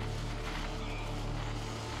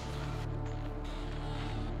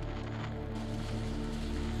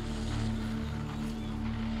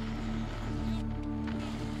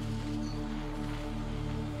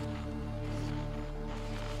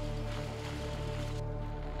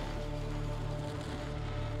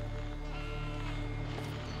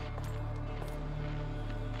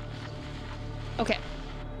 Okay.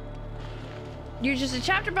 You're just a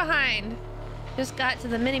chapter behind. Just got to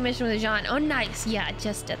the mini mission with Jean. Oh, nice. Yeah, I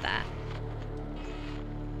just did that.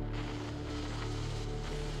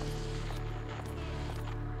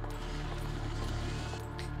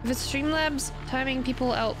 If it's Streamlabs timing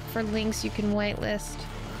people out for links, you can whitelist.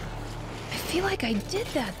 I feel like I did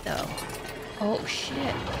that though. Oh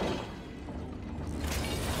shit.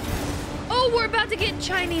 Oh, we're about to get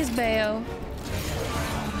Chinese Bayo.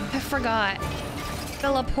 I forgot.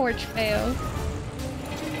 Bella Porch Bayo.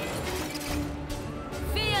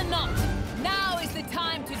 Fear not. Now is the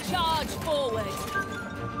time to charge forward.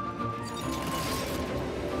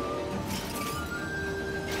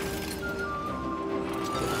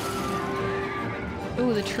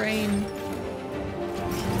 Ooh, the train.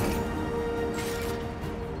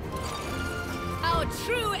 Our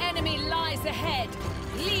true enemy lies ahead.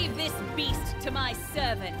 Leave this beast to my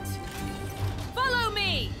servant. Follow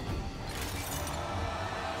me!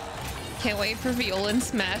 can't wait for Viola and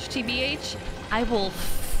Smash, TBH. I will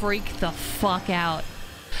freak the fuck out.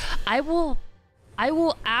 I will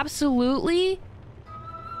absolutely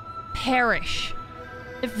perish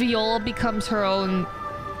if Viola becomes her own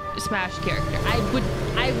Smash character.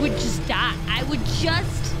 I would just die. I would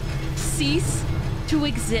just cease to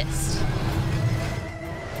exist.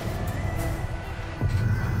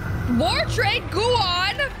 More trade, go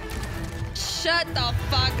on! Shut the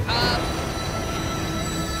fuck up.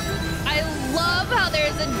 I love how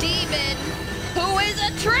there's a demon who is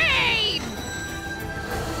a trade!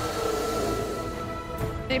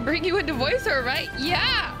 They bring you into voiceover, right?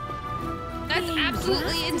 Yeah! That's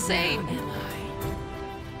absolutely insane.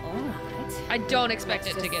 I don't expect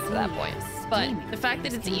it to get to that point, but the fact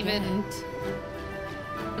that it's even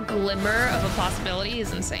a glimmer of a possibility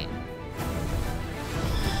is insane.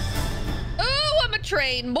 Oh, I'm a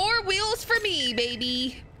train. More wheels for me,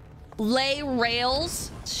 baby. Lay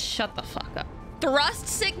rails. Shut the fuck up. Thrust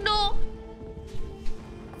signal?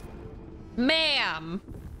 Ma'am.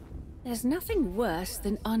 There's nothing worse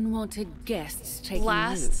than unwanted guests taking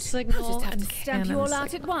Blast loot. signal I'll just have and to stamp you all cannon out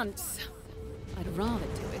at signal. once. I'd rather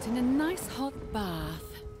do it in a nice hot bath.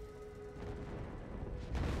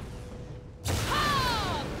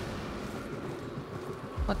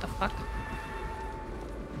 What the fuck?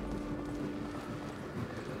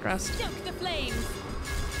 Thrust. Stoke the flames.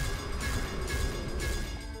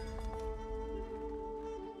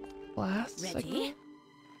 Blast Ready? signal?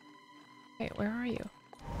 Wait, where are you?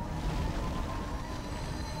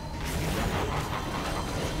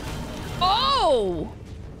 Oh!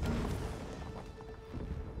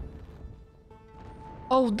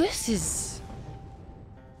 Oh, this is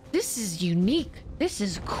unique. This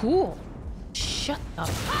is cool. Shut the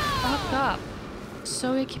fuck up.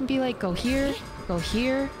 So it can be like, go here,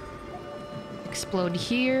 explode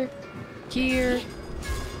here, here.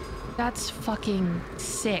 That's fucking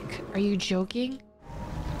sick. Are you joking?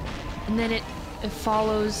 And then it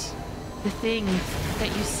follows the thing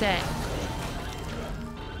that you set.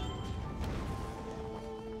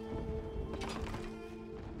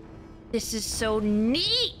 This is so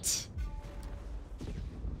neat!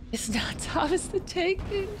 It's not Thomas the Tank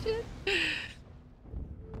Engine.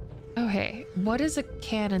 Okay, what is a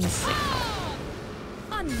cannon signal?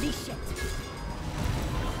 Unleash it.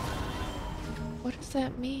 What does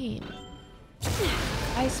that mean?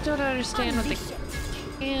 I still don't understand what the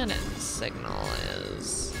cannon signal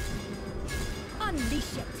is.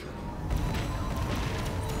 Unleash it.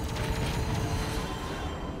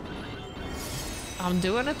 I'm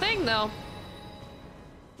doing a thing though.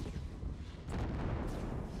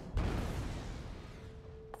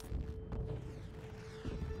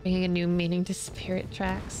 Bringing a new meaning to spirit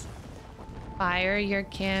tracks. Fire your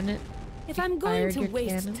cannon. If I'm going Fired to your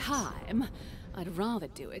waste cannons. time, I'd rather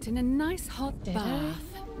do it in a nice hot Did I? bath.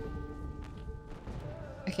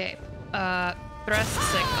 Okay, thrust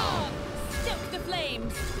signal. Stoke the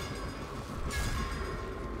flames.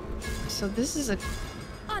 So this is a,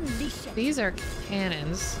 Unleash it. these are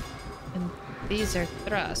cannons, and these are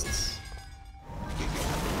thrusts.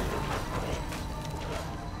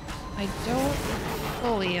 I don't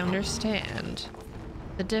fully understand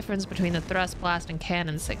the difference between the thrust, blast, and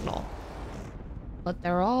cannon signal. But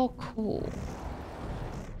they're all cool.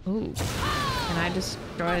 Ooh. Can I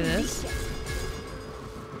destroy this?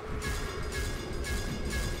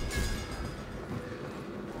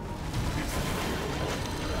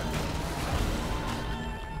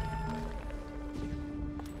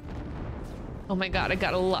 Oh my god, I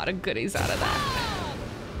got a lot of goodies out of that.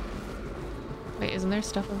 Wait, isn't there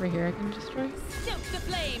stuff over here I can destroy? Stoke the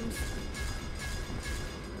flames.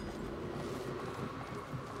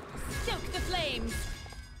 Stoke the flames.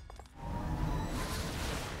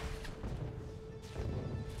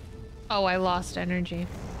 Oh, I lost energy.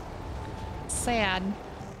 Sad.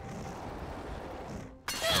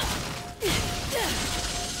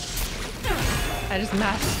 I just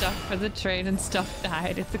mashed stuff for the train and stuff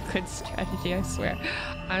died. It's a good strategy, I swear.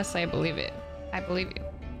 Honestly, I believe it. I believe you.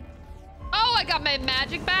 Oh, I got my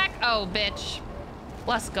magic back? Oh, bitch.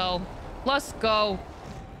 Let's go. Let's go.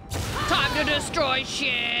 Time to destroy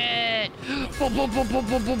shit. Go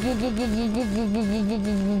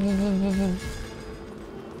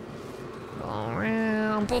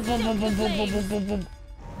around.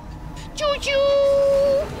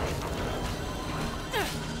 Choo-choo.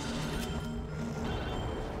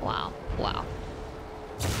 Wow. Wow.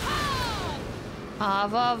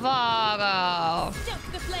 Avavago.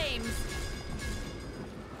 Stoke the flames.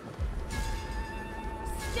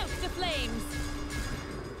 Stoke the flames.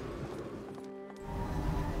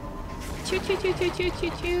 Choo choo choo choo choo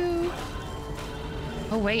choo choo.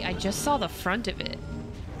 Oh wait, I just saw the front of it.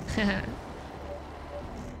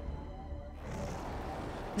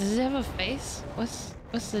 Does it have a face? What's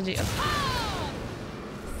the deal?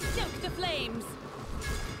 Stoke the flames.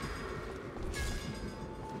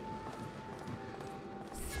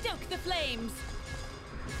 Stoke the flames.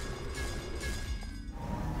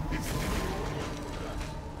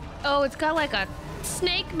 Oh, it's got like a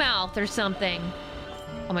snake mouth or something.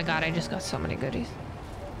 Oh my god, I just got so many goodies.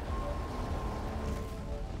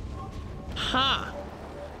 Huh.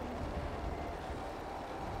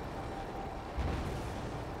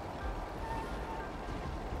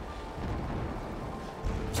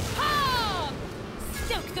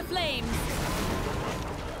 Stoke the flames.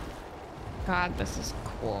 God, this is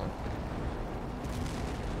cool.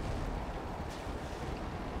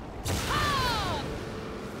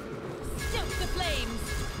 Stoke the flames.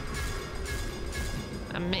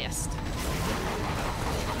 I missed.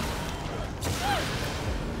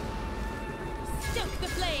 Stoke the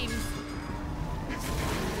flames.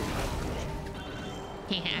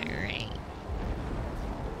 Yeah, right.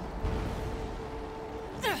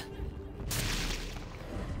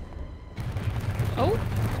 Oh.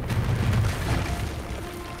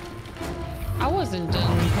 I wasn't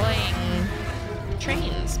done playing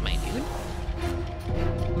trains, my dude.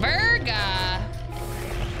 Virga!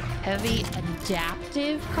 Heavy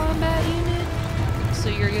adaptive combat unit? So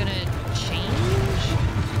you're gonna change?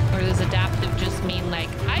 Or does adaptive just mean like,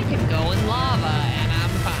 I can go in lava and I'm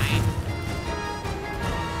fine?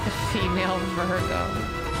 The female Virgo.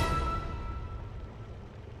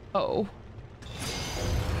 Oh.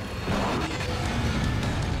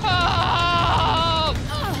 Oh!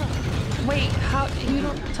 Wait, how you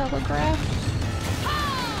don't telegraph?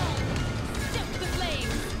 Stoke the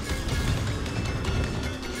flames.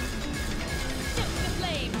 Stoke the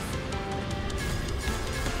flames.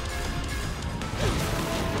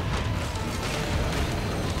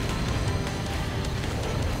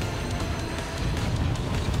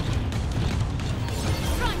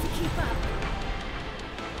 Trying to keep up.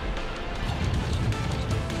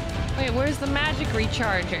 Wait, where's the magic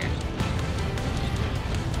recharger?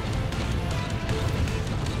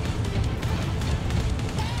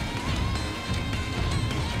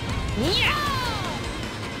 Yeah!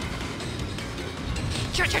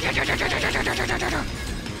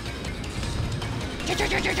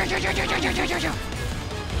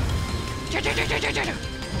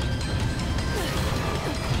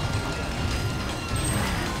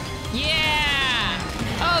 Yeah!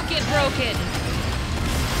 Oh, get broken.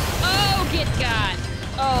 Oh, get got.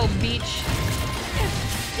 Oh, beach.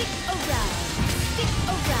 Stick around. Stick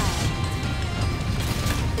around.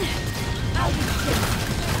 I'll be safe.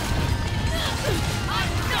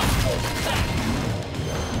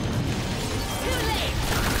 Too late.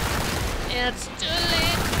 It's too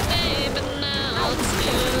late, baby, now it's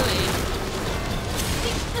too late.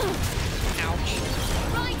 Ouch.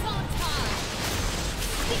 Right on time.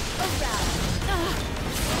 Stick around.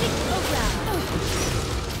 Stick around.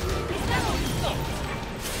 Is that all you got?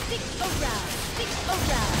 Stick around. Stick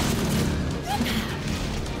around.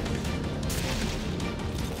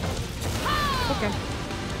 Okay.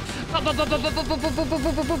 Stoke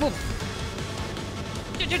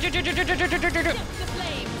the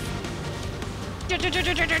flames.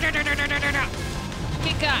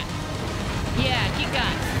 Kick got. Yeah, kick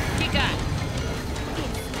got. Kick got.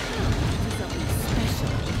 Something special.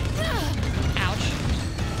 Ouch.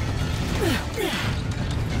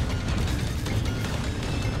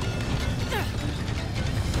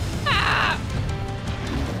 Ah!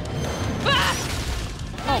 Ah!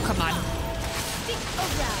 Oh, come on. Stick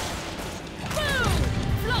around. Boom!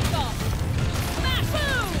 Block off! Smash!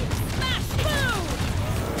 Boom! Smash! Boom!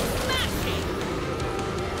 Smash it!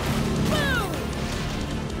 Boom!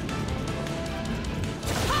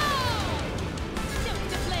 Ha! Stoke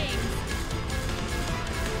the flames!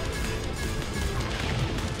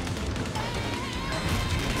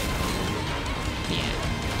 Yeah,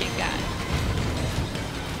 kick got.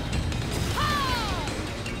 Ha!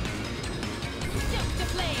 Stoke the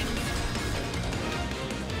flames!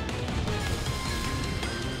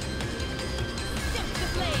 Stoke the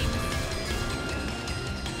flames!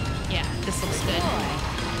 Yeah, this looks good.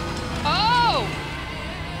 Oh!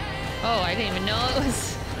 Oh, I didn't even know it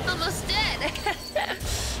was almost dead.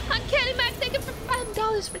 Uncanny Mac, thank you for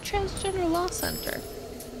 $5 for Transgender Law Center.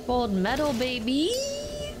 Gold medal, baby.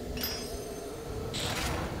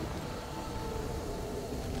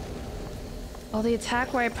 Oh, the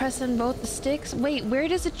attack where I press in both the sticks? Wait, where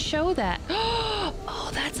does it show that? Oh,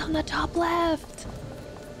 that's on the top left.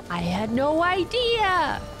 I had no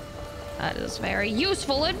idea. That is very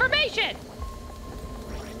useful information.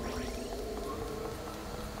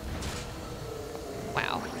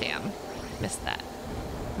 Wow, damn. Missed that.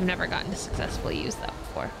 I've never gotten to successfully use that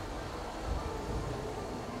before.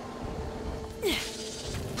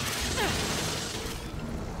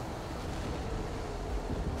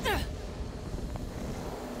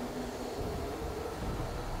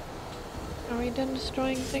 Are we done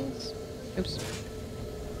destroying things? Oops. Stoke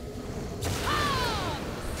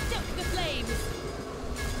the flames!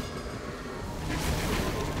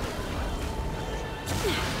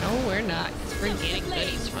 No, we're not. 'Cause we're getting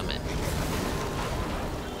goodies from it.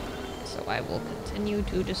 So I will continue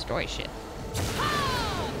to destroy shit.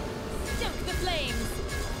 Stoke the flames!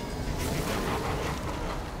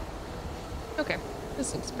 Okay,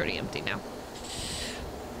 this looks pretty empty now.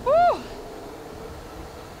 Woo!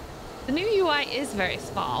 The new UI is very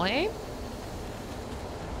small, eh?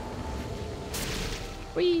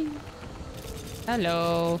 Whee!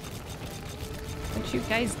 Hello. What you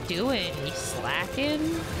guys doing? You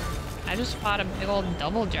slacking? I just fought a big old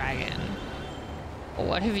double dragon.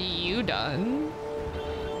 What have you done?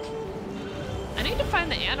 I need to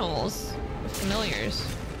find the animals, the familiars.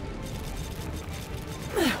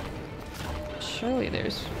 Surely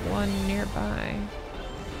there's one nearby.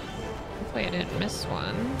 Hopefully I didn't miss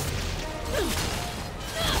one.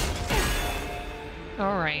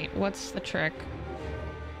 All right, what's the trick?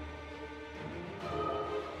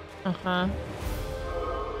 Uh-huh.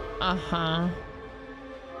 Uh-huh.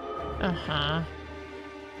 Uh-huh.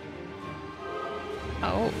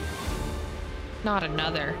 Oh. Not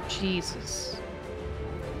another. Jesus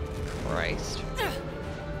Christ.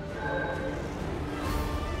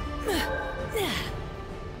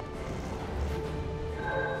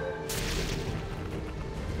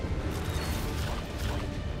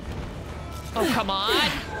 Oh, come on.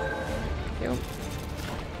 Thank you.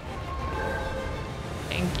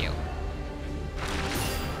 Thank you.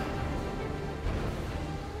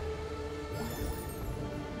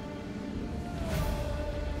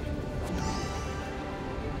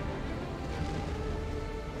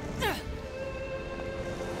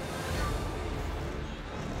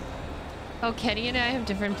 Oh, Kenny and I have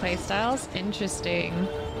different playstyles? Interesting.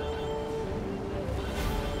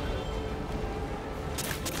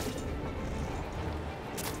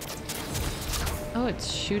 Oh,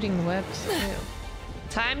 it's shooting webs too.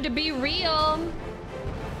 Time to be real!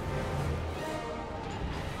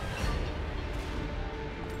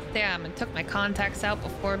 Damn, it took my contacts out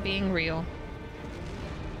before being real.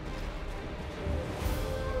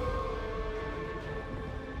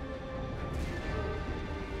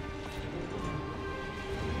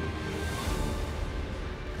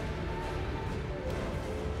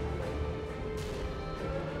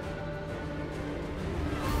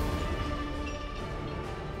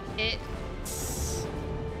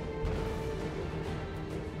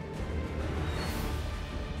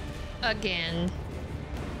 Again.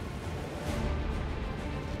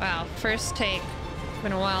 Wow, first take. It's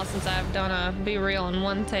been a while since I've done a be real in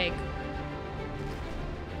one take.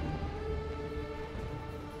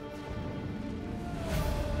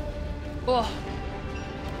 Oh,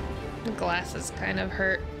 the glasses kind of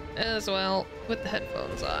hurt as well with the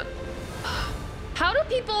headphones on. How do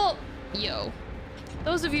people, yo,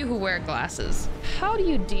 those of you who wear glasses, how do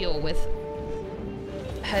you deal with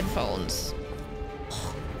headphones?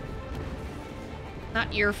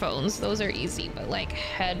 Not earphones, those are easy, but like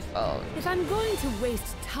headphones. If I'm going to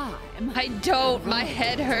waste time, I don't, my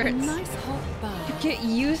head hurts. A nice hot bath. Get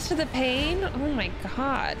used to the pain? Oh my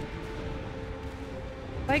god.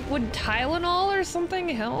 Like, would Tylenol or something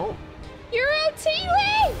help? Euro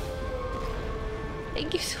TV!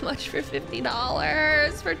 Thank you so much for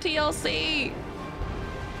 $50 for TLC.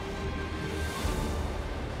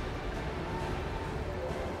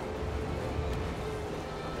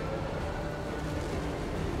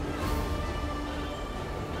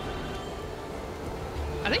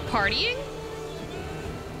 Are they partying?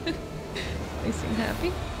 They seem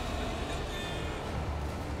happy.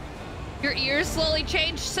 Your ears slowly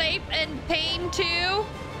change shape and pain too?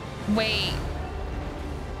 Wait.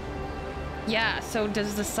 Yeah, so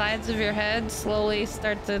does the sides of your head slowly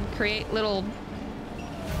start to create little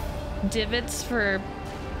divots for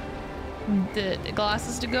the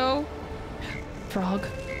glasses to go? Frog.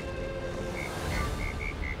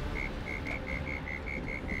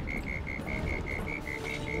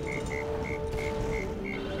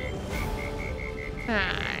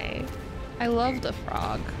 Hi. I love the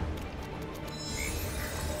frog.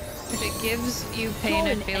 If it gives you pain,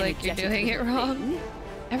 I feel like you're doing it wrong.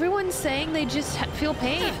 Everyone's saying they just feel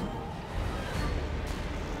pain.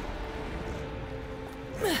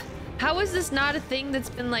 How is this not a thing that's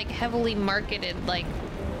been like heavily marketed? Like,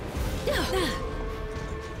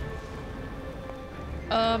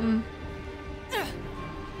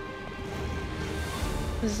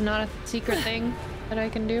 This is not a secret thing that I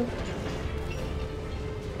can do.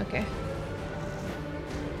 Okay.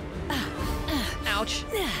 Ouch.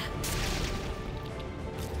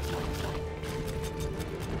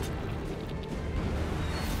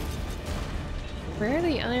 Where are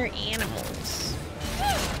the other animals?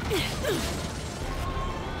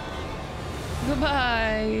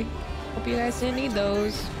 Goodbye. Hope you guys didn't need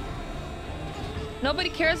those. Nobody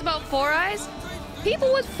cares about Four Eyes?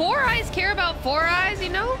 People with Four Eyes care about Four Eyes, you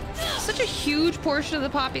know? Such a huge portion of the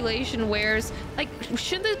population wears... Like,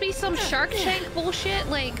 should this be some Shark Tank bullshit?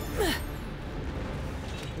 Like...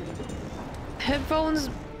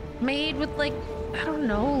 Headphones made with, like, I don't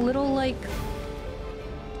know, little, like...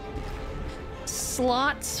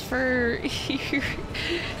 slots for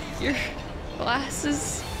your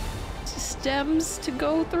glasses stems to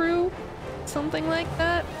go through, something like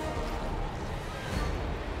that.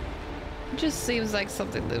 It just seems like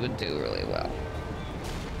something that would do really well.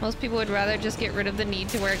 Most people would rather just get rid of the need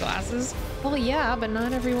to wear glasses. Well, yeah, but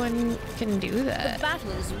not everyone can do that. The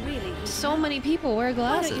battle is really so many people wear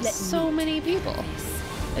glasses. So many people.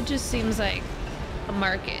 It just seems like a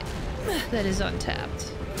market that is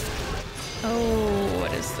untapped. Oh,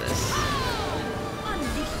 what is this?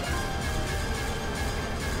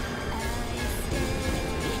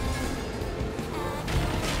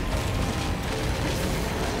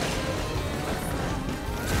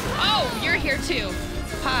 Oh, you're here too.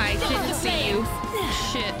 Hi, didn't see you.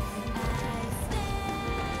 Shit.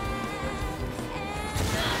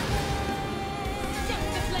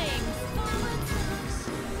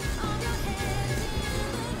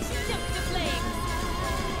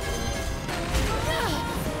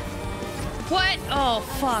 What? Oh,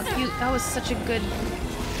 fuck. You. That was such a good...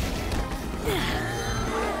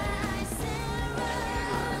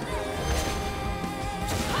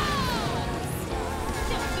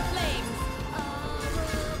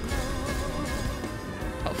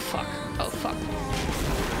 Oh, fuck. Oh, fuck.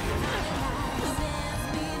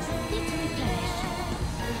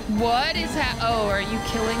 What is oh, are you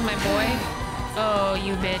killing my boy? Oh,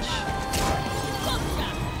 you bitch.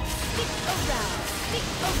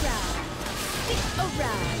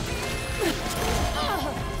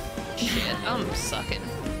 Shit, I'm sucking.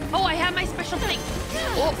 Oh, I have my special thing.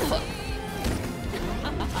 Oh, fuck.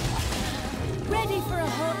 Ready for a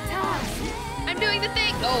hot task. I'm doing the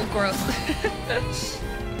thing. Oh, gross.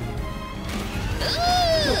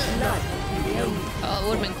 Oh, it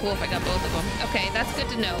would have been cool if I got both of them. Okay, that's good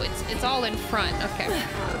to know. It's all in front. Okay.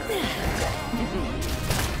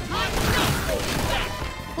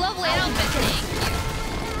 Lovely outfit.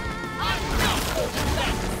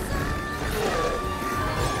 Thank you.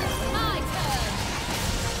 My turn.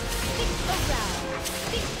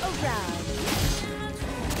 Stick around.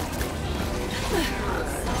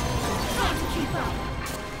 Time to keep up.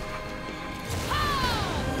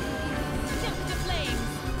 Jump to flames.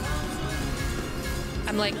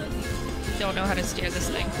 I'm like, don't know how to steer this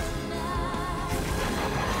thing.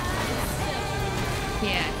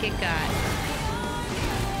 Yeah, get got.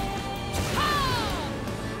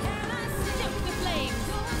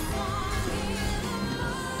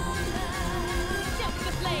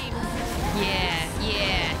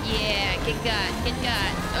 Yeah, get got.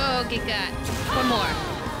 Oh, get got.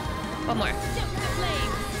 One more.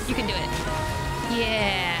 You can do it.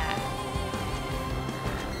 Yeah.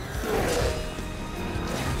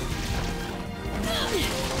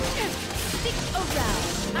 Stick around.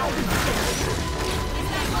 I'll be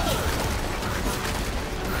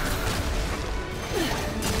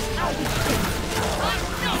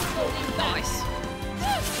Nice.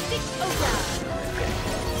 Stick around.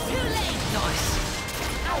 Too late. Nice.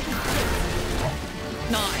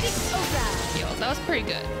 Nice. Yo, that was pretty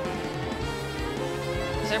good.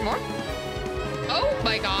 Is there more? Oh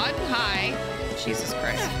my god. Hi. Jesus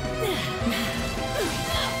Christ.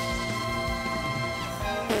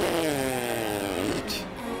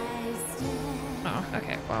 Oh,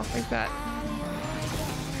 okay. Well, we've got...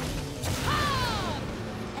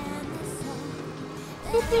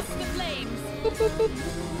 Boop, boop. Boop, boop, boop.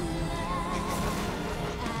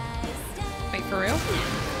 Wait, for real?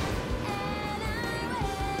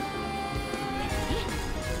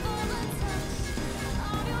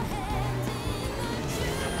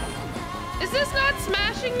 Is this not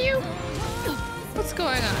smashing you? What's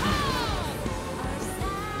going on?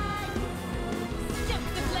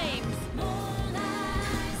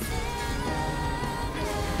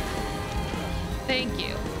 Thank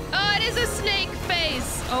you. Oh, it is a snake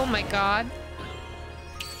face. Oh my god.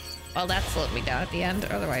 Well, that slowed me down at the end.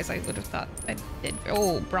 Otherwise, I would have thought I did.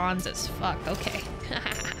 Oh, bronze as fuck. Okay.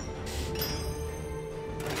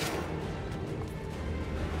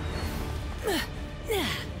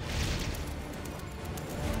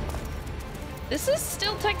 This is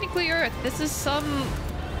still technically Earth. This is some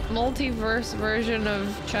multiverse version of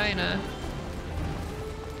China.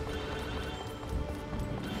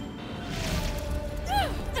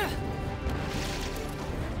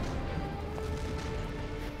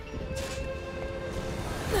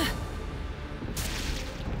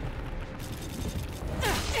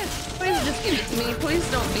 Please just give it to me. Please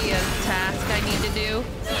don't be a task I need to do.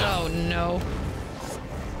 Oh no.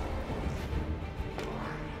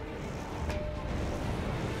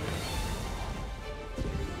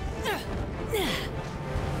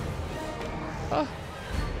 Oh.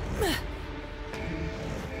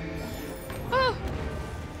 Oh.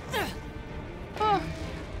 Oh.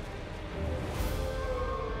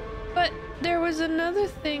 But there was another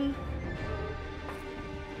thing.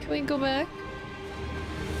 Can we go back?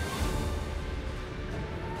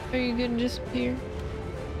 Are you gonna disappear?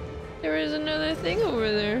 There is another thing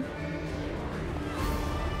over there.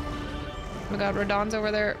 Oh my god, Radon's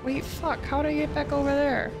over there. Wait, fuck, how did I get back over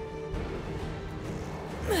there?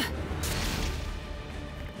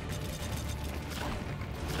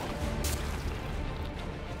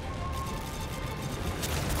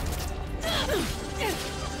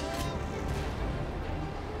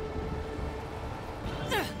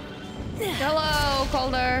 Hello,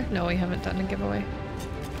 Calder. No, we haven't done a giveaway.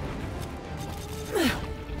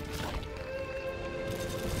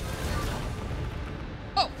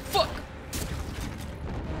 Oh, fuck.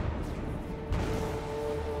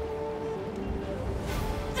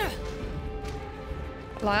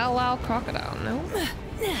 Lyle Lyle Crocodile, no?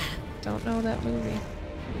 Don't know that movie.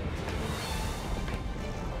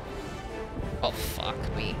 Oh, fuck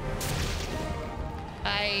me.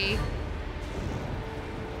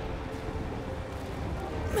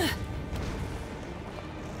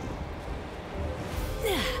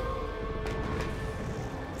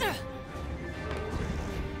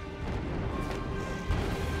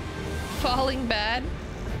 Falling bad,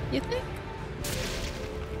 you think?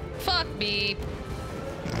 Fuck me.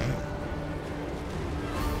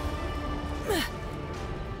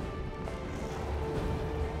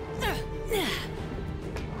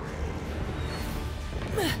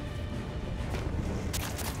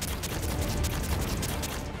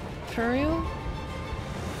 For real?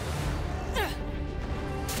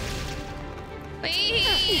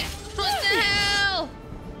 Wait! What the hell?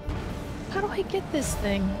 How do I get this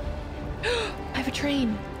thing? I have a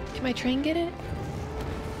train. Can my train get it?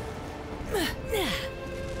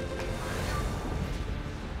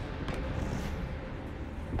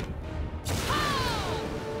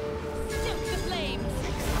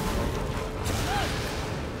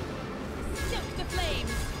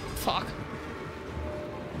 Fuck.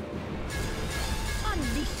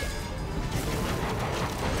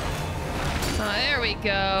 Oh, there we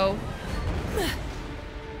go.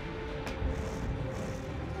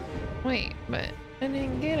 Wait, but I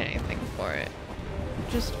didn't get anything for it.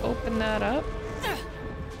 Just open that up.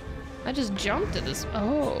 I just jumped at this.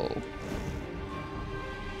 Oh.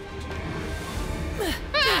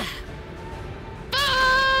 Ah!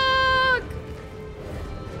 Fuck!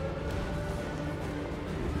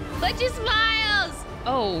 Glitchy smiles!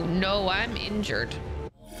 Oh no, I'm injured.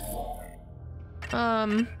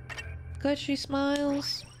 Glitchy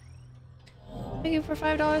smiles. Thank you for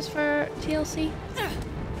 $5 for TLC.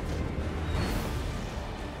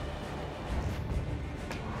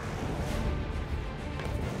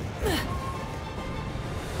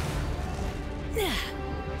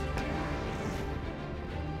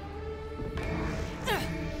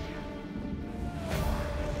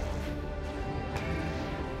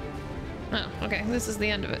 Oh, okay, this is the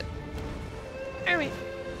end of it. Alright.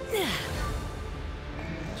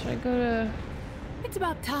 Should I go to... It's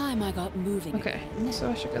about time I got moving. Okay, so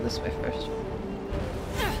I should go this way first.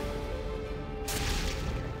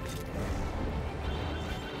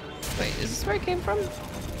 Wait, is this where I came from?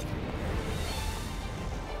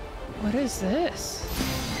 What is this?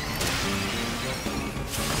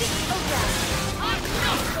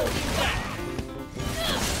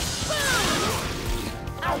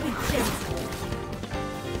 I'll be gentle.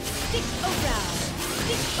 Stick around.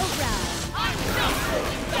 Stick around. I'm not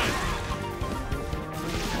holding back.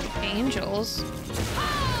 Angels.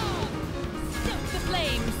 Stoke the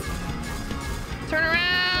flames. Turn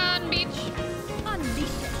around, beach.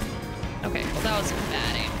 Unleash it. Okay, well that was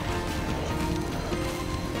bad aim.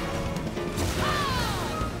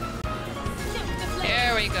 Stoke the flames.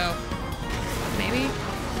 There we go. Maybe?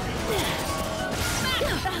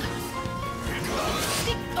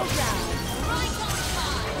 around. Right on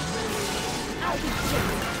time. I'll be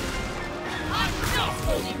gentle. I'm not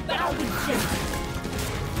holding back. I'll be gentle.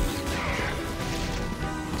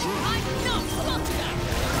 I'm not holding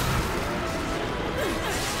back.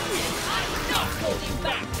 I'm not holding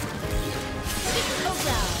back. Stick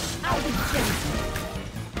around. I'll be gentle.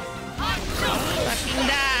 I'm not Fucking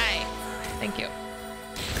die. Thank you.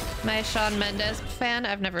 Am I a Shawn Mendes fan?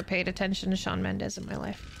 I've never paid attention to Shawn Mendes in my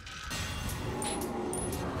life.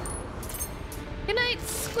 Good night,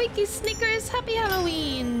 Squeaky Sneakers. Happy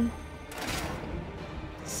Halloween.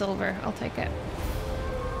 Silver. I'll take it.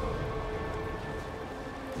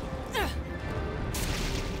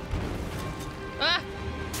 Ah!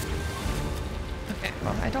 Okay,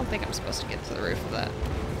 well, I don't think I'm supposed to get to the roof of that.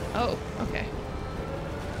 Oh, okay.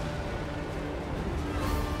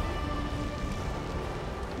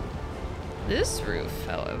 This roof,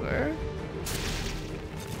 however...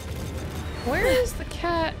 Where is the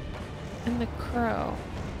cat and the crow?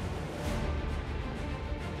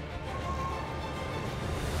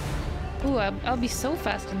 Ooh, I'll be so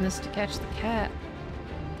fast in this to catch the cat.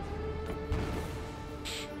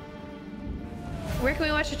 Where can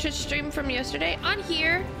we watch a Twitch stream from yesterday? On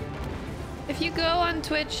here. If you go on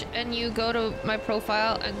Twitch and you go to my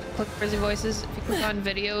profile and click Brizzy Voices, if you click on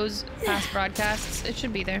videos, past broadcasts, it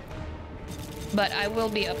should be there. But I will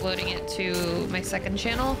be uploading it to my second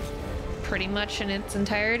channel pretty much in its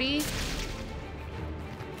entirety.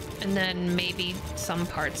 And then maybe some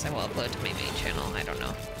parts I will upload to my main channel. I don't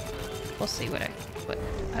know. We'll see what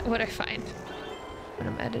I find when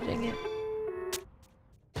I'm editing it.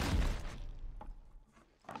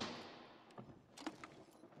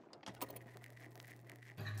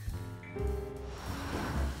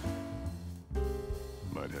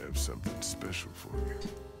 Might have something special for you.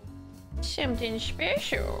 Something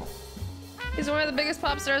special. He's one of the biggest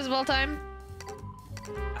pop stars of all time.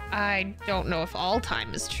 I don't know if all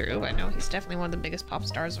time is true. I know he's definitely one of the biggest pop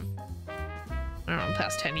stars of, I don't know, the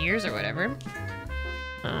past 10 years or whatever.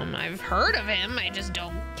 I've heard of him. I just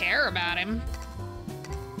don't care about him.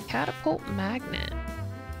 Catapult magnet.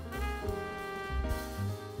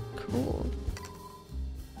 Cool.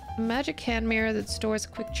 A magic hand mirror that stores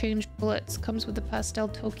quick change bullets. Comes with the pastel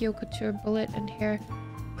Tokyo Couture bullet and hair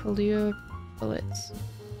Couleur bullets.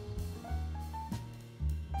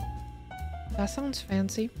 That sounds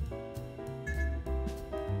fancy.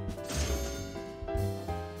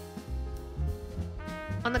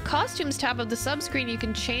 On the costumes tab of the subscreen, you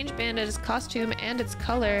can change Bayonetta's costume and its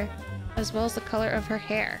color, as well as the color of her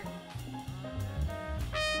hair.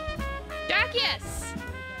 Jack, yes!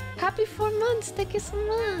 Happy 4 months, thank you so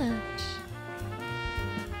much.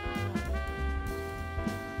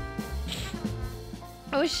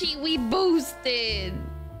 Oh shit, we boosted!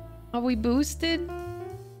 Are we boosted?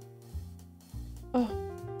 Oh.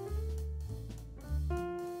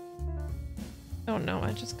 Oh no,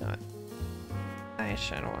 I just got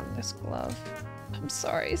eyeshadow on this glove. I'm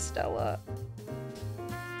sorry, Stella.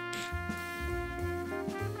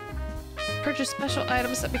 Purchase special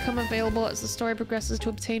items that become available as the story progresses to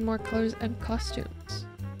obtain more colors and costumes.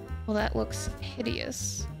 Well, that looks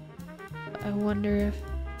hideous. But I wonder if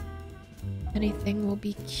anything will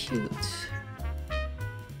be cute.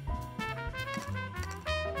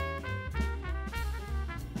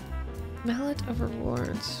 Mallet of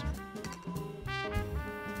rewards.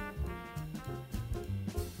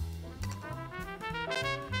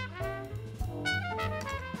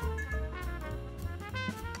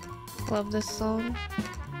 Love this song.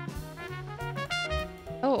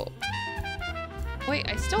 Oh. Wait,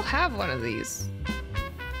 I still have one of these.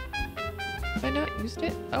 Have I not used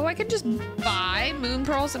it? Oh, I could just buy moon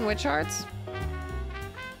pearls and witch hearts.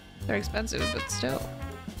 They're expensive, but still.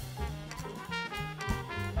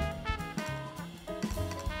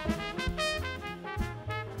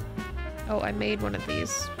 Oh, I made one of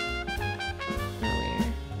these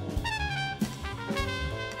earlier.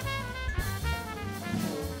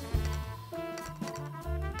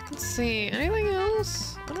 Let's see, anything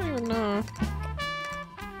else? I don't even know.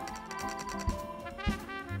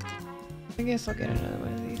 I guess I'll get another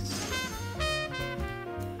one of these.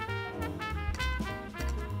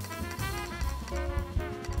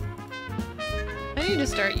 I need to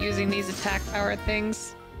start using these attack power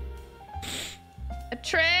things. A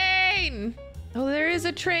train! Oh, there is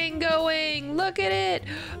a train going! Look at it!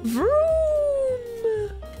 Vroom!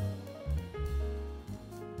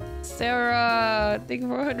 Sarah, thank you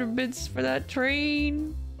for 100 bits for that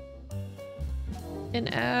train.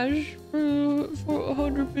 And Ash for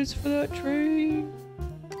 100 bits for that train.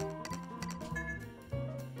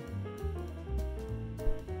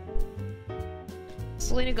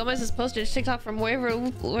 Selena Gomez has posted a TikTok from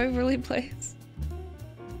Waverly Place.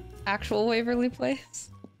 Actual Waverly Place.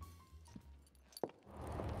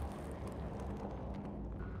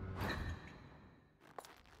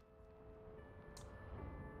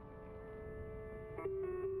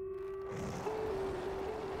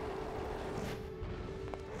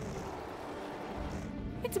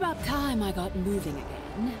 It's about time I got moving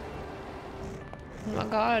again. Oh my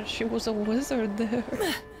god, she was a wizard there.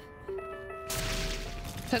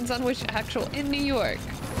 Depends on which actual in New York.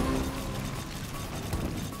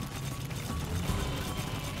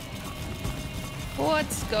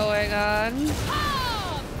 What's going on?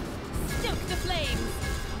 Ah! Stoke the flames.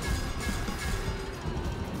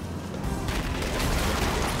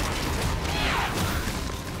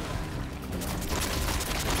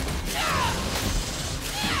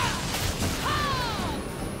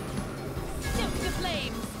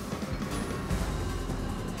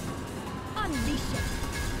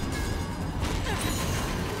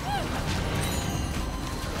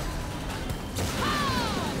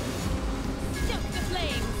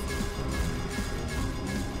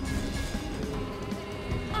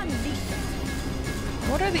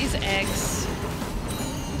 What are these eggs?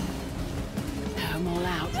 I'm all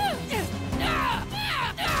out.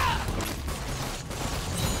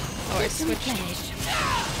 Oh, I switched.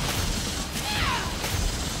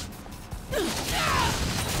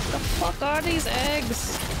 What the fuck are these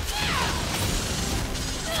eggs?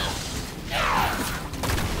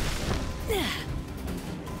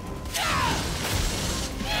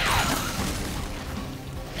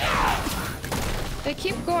 They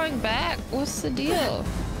keep going back. What's the deal?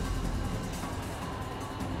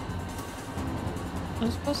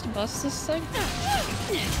 I'm supposed to bust this thing?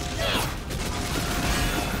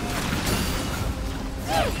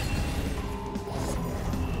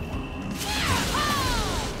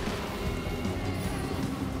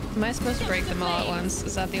 Am I supposed to break them all at once?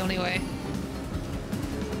 Is that the only way?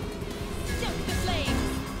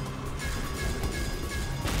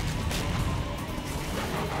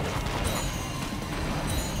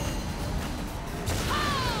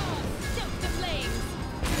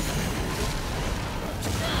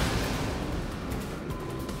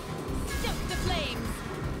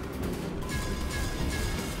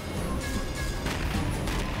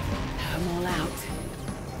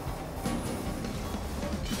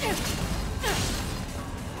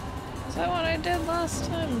 Last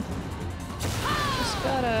time. Just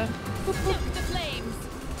gotta boop, boop. The flames.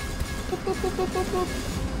 Boop, boop, boop, boop, boop, boop.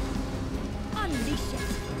 Unleash it.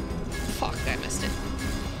 Fuck, I missed it.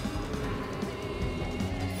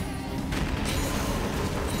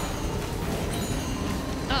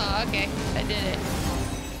 Oh, okay. I did it.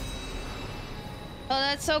 Oh,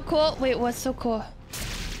 that's so cool. Wait, what's so cool?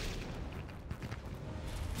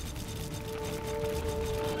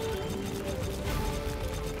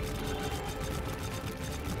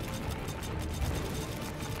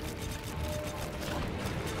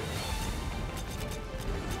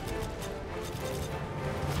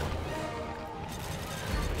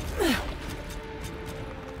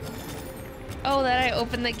 Oh, that I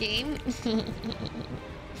opened the game?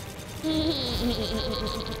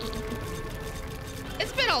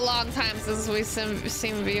 It's been a long time since we've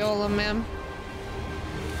seen Viola, ma'am.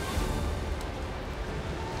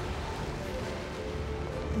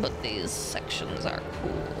 But these sections are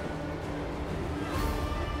cool.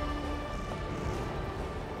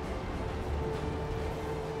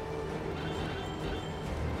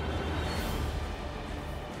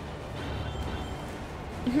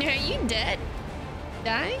 Are you dead?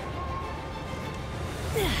 Dying?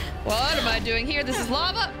 What am I doing here? This is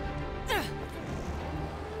lava!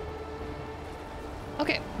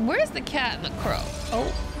 Okay, where's the cat and the crow?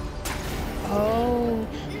 Oh. Oh.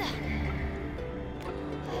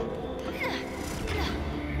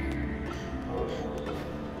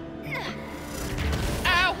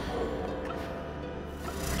 Ow!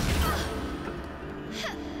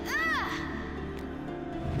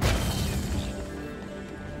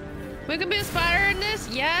 We can be a spider in this?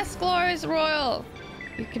 Yes, glorious royal.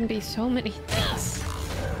 You can be so many things.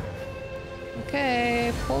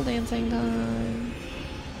 Okay, pole dancing time.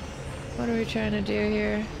 What are we trying to do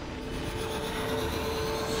here?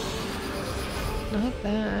 Not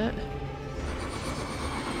that.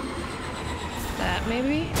 That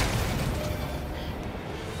maybe?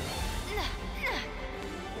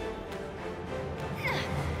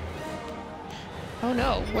 Oh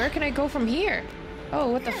no, where can I go from here? Oh,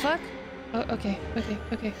 what the fuck? Oh, okay, okay,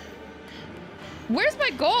 okay. Where's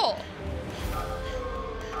my goal?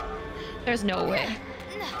 There's no way.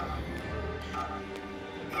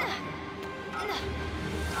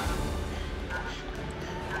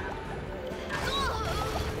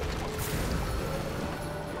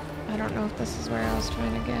 I don't know if this is where I was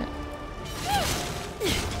trying to get.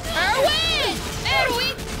 Erwin!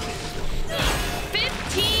 Erwin!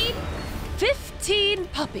 15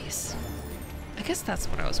 puppies. I guess that's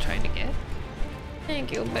what I was trying to get.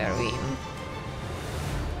 Thank you, Berwin.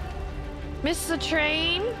 Miss the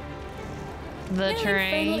train? The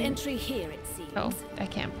train. Final entry here, it seems. Oh, I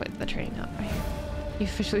can't put the train up right here. You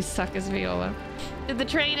officially suck as Viola. Did the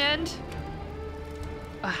train end?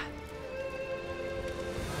 Ah.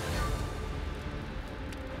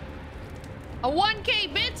 A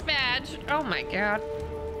 1K bits badge! Oh my god.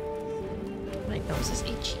 My nose is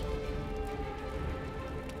itchy.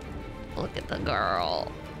 Look at the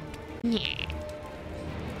girl. Yeah.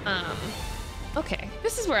 Okay.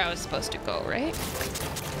 This is where I was supposed to go, right?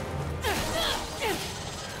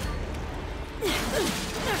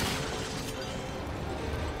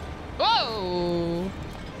 Whoa!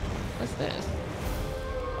 What's this?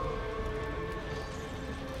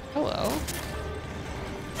 Hello.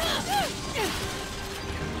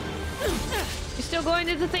 You still going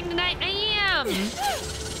to the thing tonight? I am!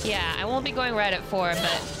 Yeah, I won't be going right at 4,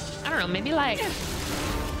 but I don't know, maybe like...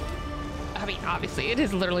 I mean, obviously, it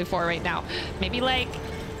is literally 4 right now. Maybe like...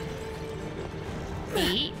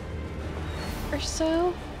 8 or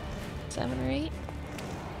so? 7 or 8?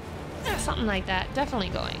 Something like that. Definitely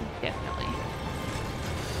going. Definitely.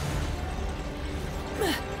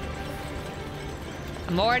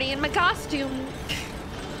 I'm already in my costume.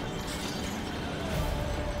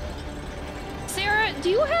 Sarah, do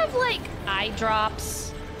you have like eye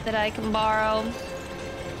drops that I can borrow?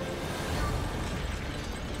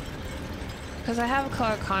 Because I have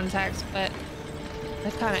color contacts, but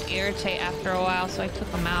they kind of irritate after a while, so I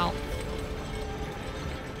took them out.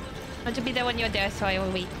 I to be there when you're there, so I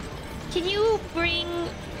will wait. Can you bring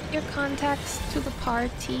your contacts to the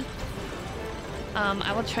party?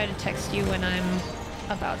 I will try to text you when I'm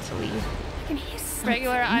about to leave. I can hear something.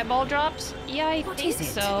 Regular eyeball drops? Yeah, I What think is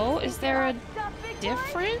it? so. Is there a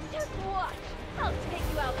different? I'll take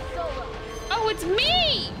you out solo. Oh, it's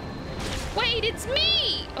me! Wait, it's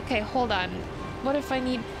me! Okay, hold on. What if I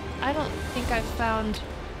need... I don't think I've found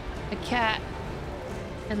the cat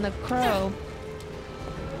and the crow.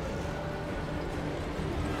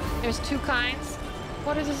 There's 2 kinds?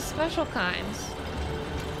 What are the special kinds?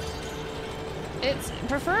 It's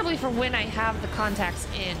preferably for when I have the contacts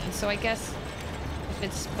in, so I guess if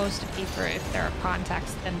it's supposed to be for if there are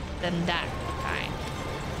contacts, then that kind.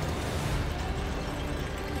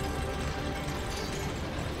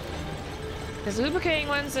 There's lubricating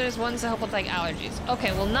ones, there's ones that help with like allergies.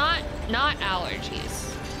 Okay, well not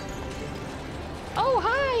allergies. Oh,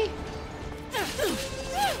 hi!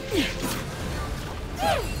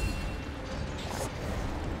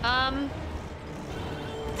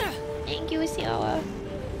 Thank you, Viola.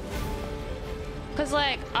 Cause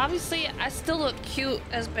like, obviously I still look cute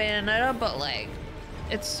as Bayonetta, but like,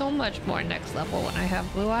 it's so much more next level when I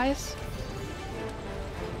have blue eyes.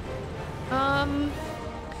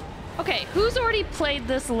 Okay, who's already played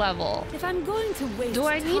this level? If I'm going to waste Do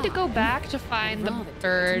I need to go time, back to find the rather do it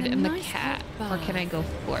bird in a and the nice cat? hot Or can I go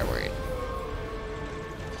forward?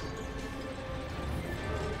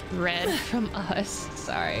 Red from us.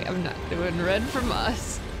 Sorry, I'm not doing red from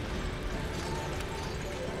us.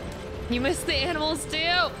 You missed the animals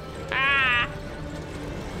too? Ah!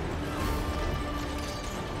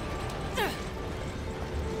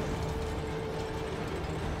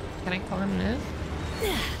 Can I climb this?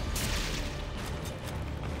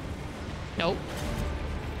 Nope.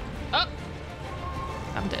 Oh!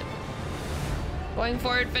 I'm dead. Going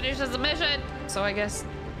forward finishes the mission. So I guess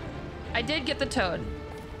I did get the toad.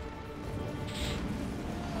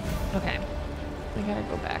 Okay. I gotta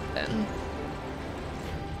go back then.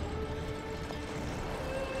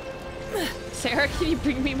 Sarah, can you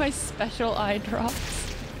bring me my special eye drops?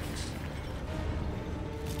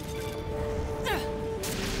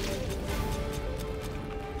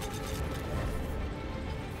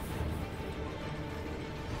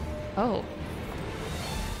 Oh.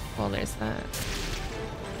 Well, there's that.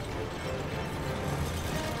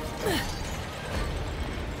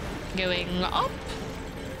 Going up.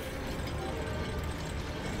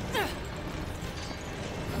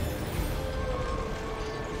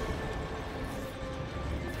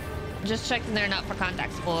 Just checking they're not for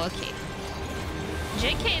contacts. Well, okay.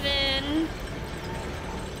 JK then.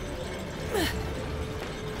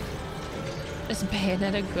 Is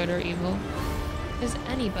Bayonetta good or evil? Is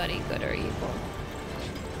anybody good or evil?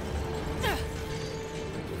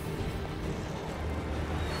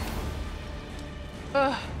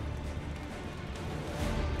 Ugh.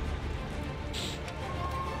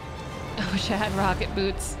 I wish I had rocket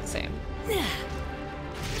boots. Same.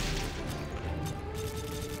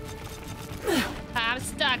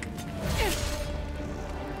 stuck.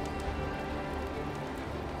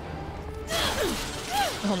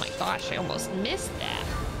 Oh my gosh, I almost missed that.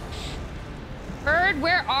 Bird,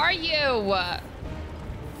 where are you?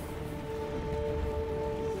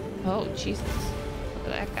 Oh, Jesus.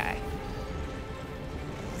 Look at that guy.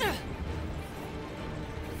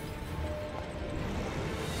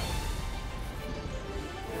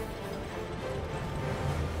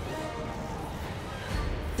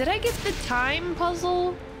 Did I get the time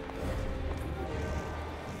puzzle?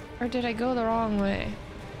 Or did I go the wrong way?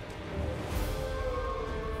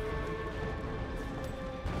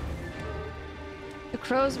 The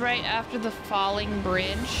crow's right after the falling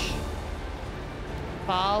bridge.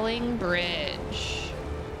 Falling bridge.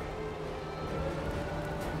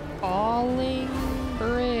 Falling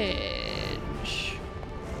bridge.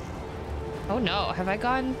 Oh no, have I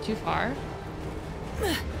gone too far?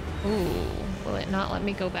 Ooh, will it not let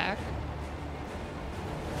me go back?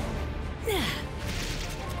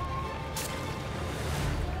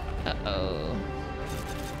 Uh-oh.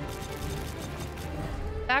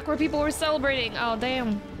 Back where people were celebrating. Oh,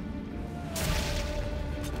 damn.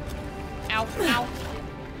 Ow, ow.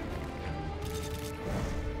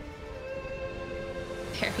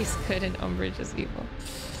 Harry's good and Umbridge is evil.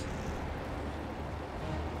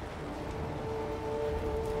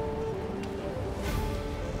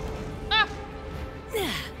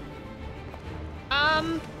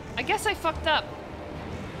 I guess I fucked up.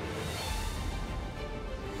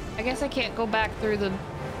 I guess I can't go back through the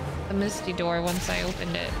misty door once I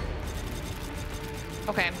opened it.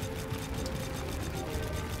 Okay.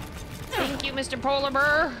 Thank you, Mr. Polar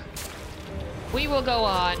Bear. We will go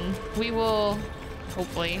on. We will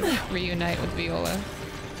hopefully reunite with Viola.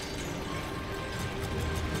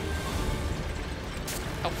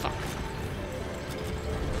 Oh, fuck.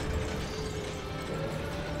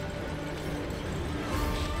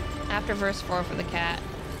 After verse 4 for the cat.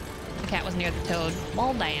 The cat was near the toad.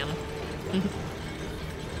 Well, damn.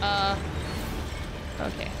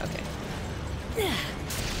 Okay, okay.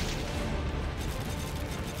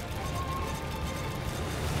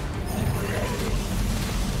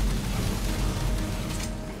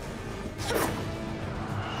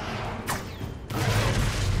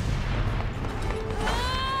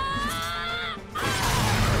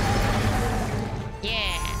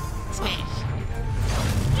 Yeah, smash.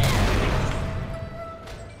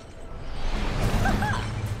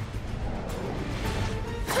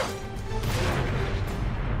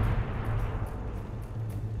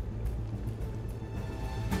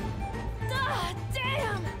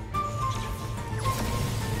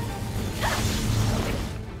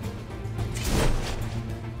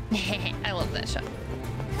 I love that shot.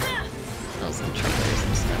 Those some trailers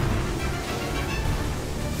and stuff.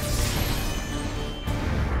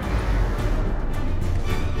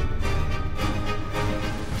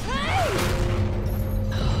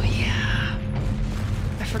 Oh yeah.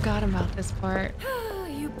 I forgot about this part.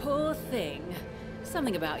 You poor thing.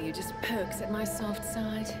 Something about you just pokes at my soft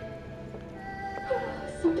side.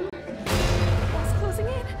 What's closing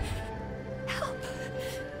in? Help!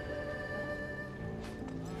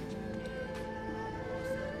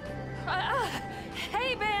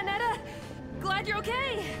 Hey, Bayonetta! Glad you're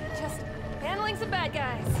okay. Just handling some bad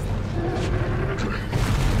guys.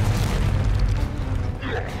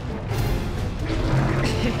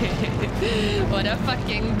 What a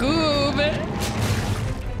fucking goob!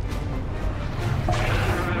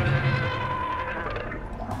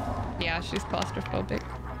 Yeah, she's claustrophobic.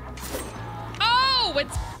 Oh,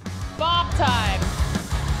 it's Bob time!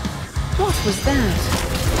 What was that?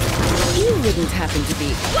 You wouldn't happen to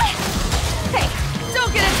be... What? Hey,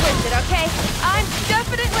 don't get it twisted, okay? I'm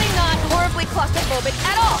definitely not horribly claustrophobic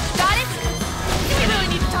at all. Got it? Do we really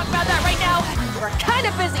need to talk about that right now? We're kind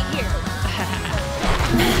of busy here.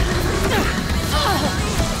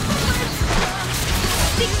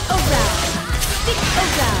 Stick around. Stick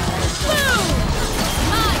around. Boom!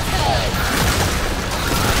 My turn.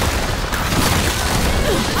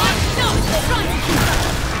 I'm not trying to keep up.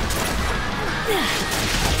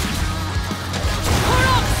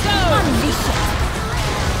 Unleash it.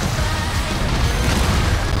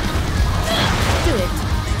 Do it.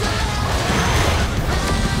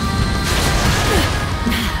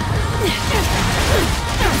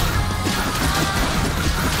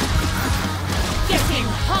 Getting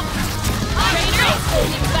humped.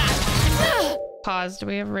 Raiders back. Pause. Do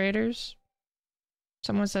we have raiders?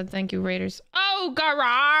 Someone said thank you, raiders. Oh,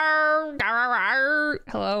 garar, garar.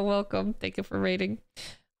 Hello, welcome. Thank you for raiding.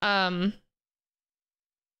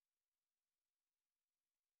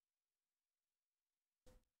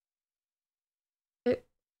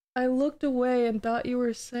 I looked away and thought you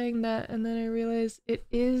were saying that, and then I realized it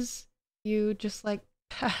is you, just like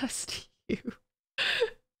past you.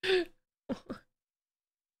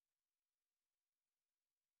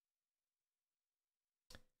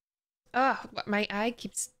 Ah, my eye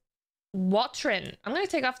keeps watering. I'm gonna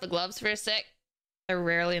take off the gloves for a sec. They're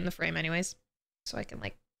rarely in the frame anyways, so I can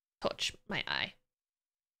like touch my eye.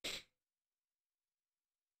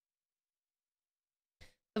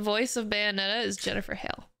 The voice of Bayonetta is Jennifer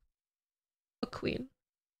Hale. A queen.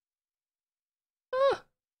 Oh,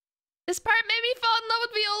 this part made me fall in love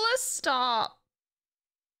with Viola. Stop.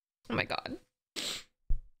 Oh my god.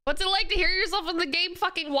 What's it like to hear yourself in the game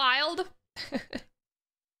fucking wild?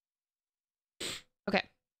 Okay.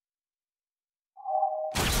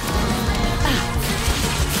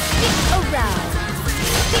 Around.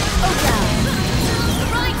 Around.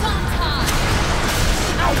 Right on time.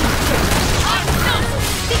 I'll be gentle. I'm not.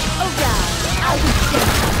 Stick around. I'll be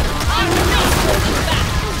gentle. I'm not holding back.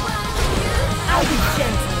 I'll be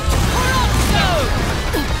gentle. Roxo!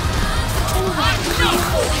 I'm not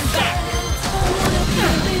holding back.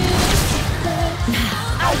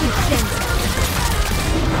 I'll be gentle.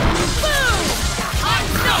 Boom! I'm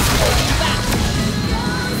not holding back.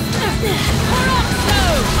 Roxo!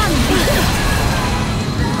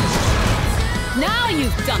 Now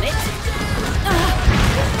you've done it.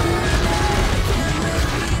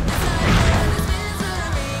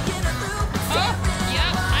 Oh,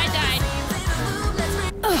 yep, I died.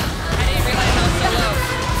 I didn't realize I was so low.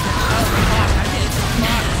 Oh, fuck, I did.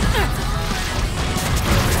 Fuck.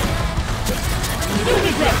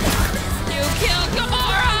 You killed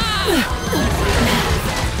Gamora!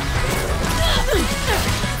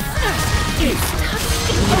 You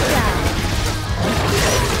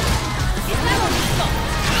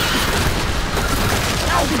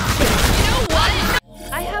know what?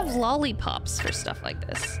 I have lollipops for stuff like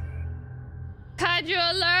this. Kaiju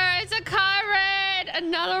alert! It's a car raid!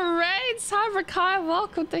 Another raid! Cyber Kai,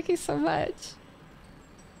 welcome. Thank you so much.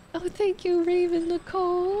 Oh, thank you, Raven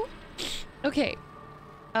Nicole. Okay.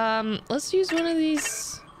 Let's use one of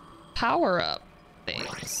these power-up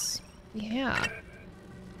things. Yeah.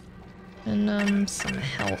 And, some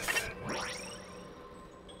health.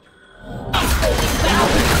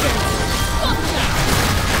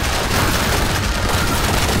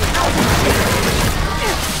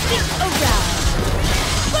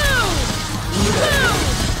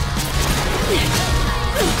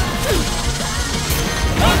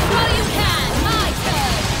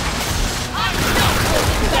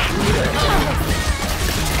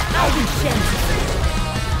 I'll be gentle.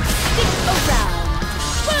 Stick around.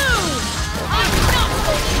 Boom! I'm not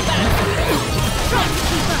holding back. Try to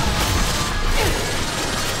keep up.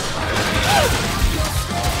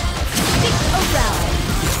 Stick around.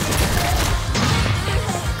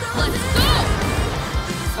 Let's go!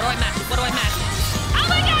 What do I match? What do I match? Oh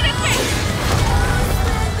my god, it's me!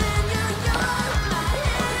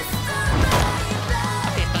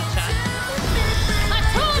 Okay, buckshot. A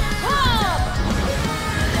toad bomb!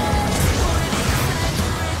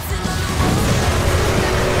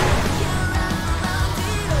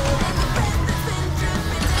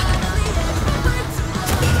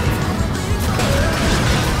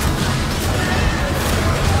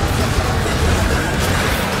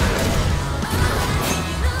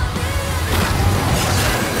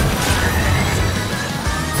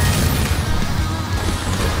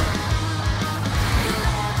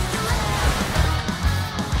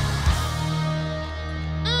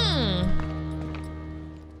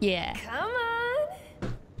 Yeah. Come on.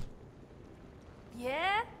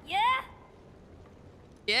 Yeah, yeah.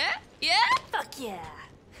 Yeah? Yeah? Fuck yeah.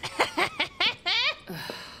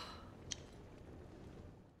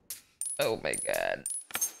 Oh my god.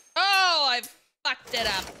 Oh, I fucked it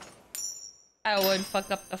up. I would fuck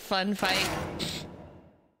up the fun fight.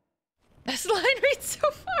 Best line read so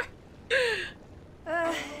far.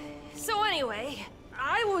 So anyway,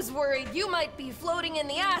 I was worried you might be floating in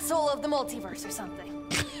the asshole of the multiverse or something.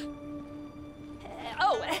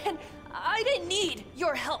 Oh, and I didn't need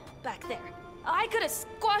your help back there. I could have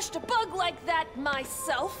squashed a bug like that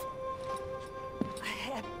myself.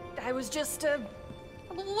 I was just,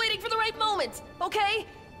 waiting for the right moment, okay?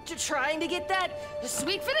 Trying to get that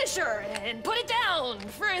sweet finisher and put it down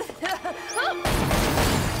for...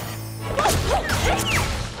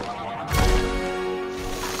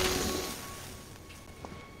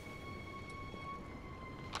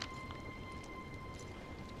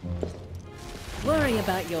 Worry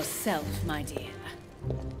about yourself, my dear.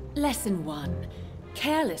 Lesson 1.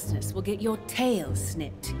 Carelessness will get your tail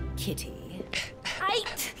snipped, kitty. I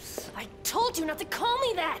told you not to call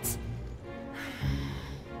me that!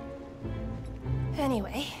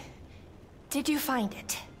 Anyway, did you find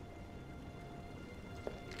it?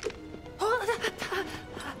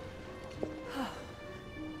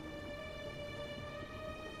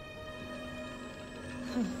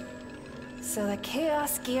 So the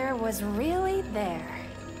Chaos Gear was really there.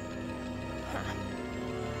 Huh.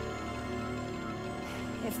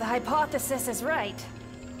 If the hypothesis is right,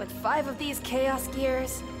 with 5 of these Chaos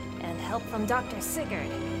Gears and help from Dr.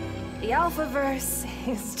 Sigurd, the Alphaverse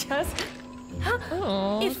is just...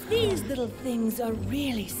 If these little things are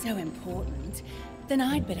really so important, then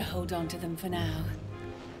I'd better hold on to them for now.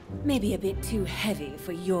 Maybe a bit too heavy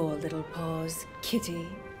for your little paws, kitty.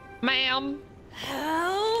 Ma'am.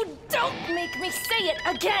 Oh, don't make me say it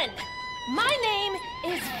again! My name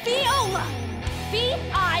is Viola!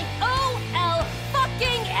 V-I-O-L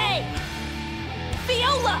fucking A!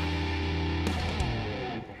 Viola!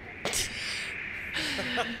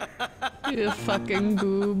 You fucking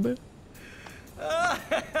goob.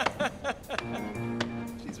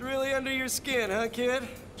 She's really under your skin, huh, kid?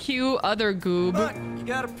 Cue other goob. But you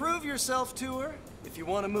gotta prove yourself to her if you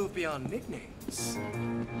want to move beyond nicknames.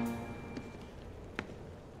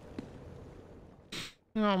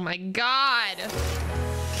 Oh my god.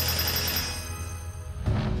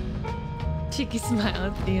 Cheeky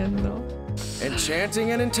smile at the end though.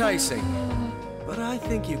 Enchanting and enticing. But I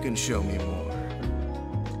think you can show me more.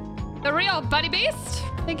 The real Buddy Beast.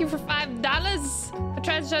 Thank you for $5. A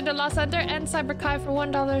Transgender Law Center and Cyberkai for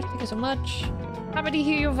 $1. Thank you so much. Happy to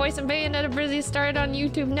hear your voice and Bayonetta Brizzy started on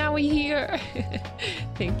YouTube. Now we hear.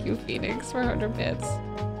 Thank you, Phoenix, for 100 bits.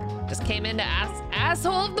 Just came in to ask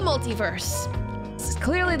asshole of the multiverse. This is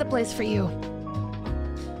clearly the place for you.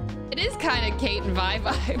 It is kind of Kate and Vi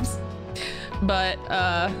vibes, but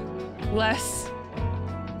less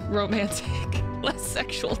romantic, less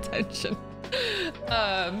sexual tension.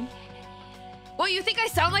 Well, you think I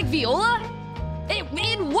sound like Viola?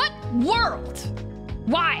 In what world?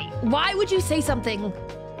 Why? Why would you say something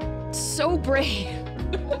so brave,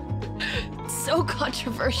 so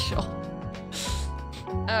controversial?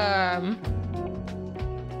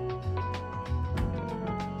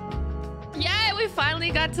 Yeah, we finally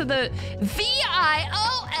got to the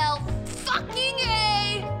V-I-O-L fucking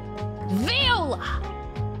A Viola.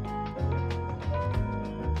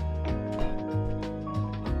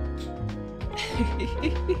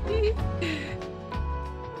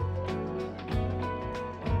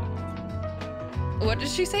 What did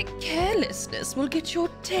she say? Carelessness will get your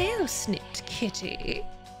tail snipped, kitty.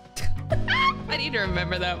 I need to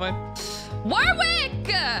remember that one. Warwick!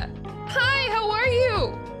 Hi, how are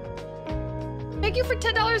you? Thank you for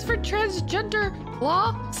 $10 for Transgender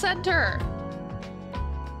Law Center.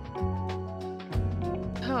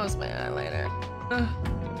 How's my eyeliner?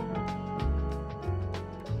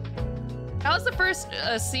 That was the first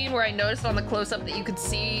scene where I noticed on the close-up that you could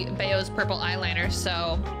see Bayo's purple eyeliner,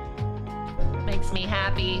 so makes me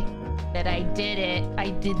happy that I did it. I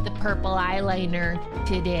did the purple eyeliner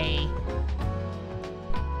today.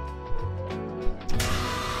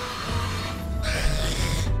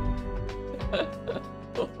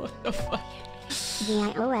 What the fuck?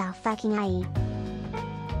 V-I-O-L fucking I-E.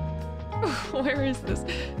 Where is this?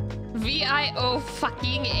 V-I-O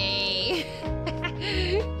fucking A.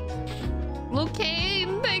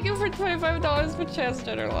 Lucane, thank you for $25 for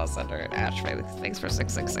Transgender Law Center. Ash, thanks for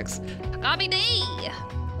 666. Copy D!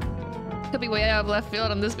 Could be way out of left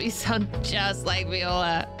field on this, but you sound just like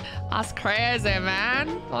Viola. That's crazy, man.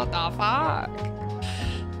 What the fuck?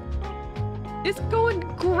 It's going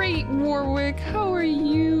great, Warwick. How are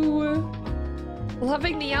you?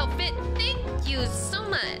 Loving the outfit? Thank you so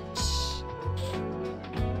much.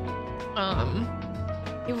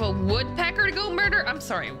 You have a woodpecker to go murder? I'm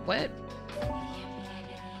sorry, what?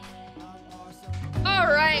 All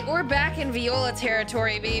right, we're back in Viola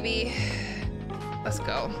territory, baby. Let's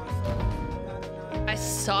go. I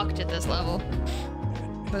sucked at this level,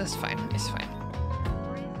 but it's fine. It's fine.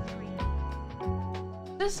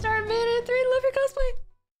 The Star Man 3, love your cosplay.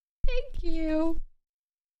 Thank you.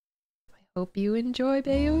 I hope you enjoy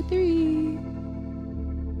Bayo 3.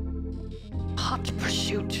 Hot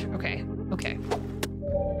Pursuit. Okay, okay.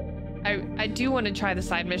 I do want to try the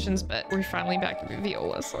side missions, but we're finally back to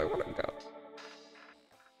Viola, so I want to go.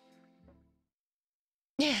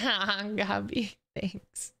 Yeah, Gabi,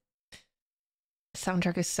 thanks. The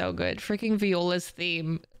soundtrack is so good. Freaking Viola's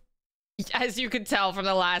theme, as you could tell from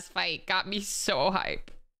the last fight, got me so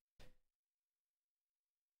hype.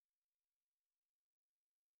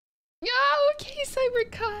 Oh, okay,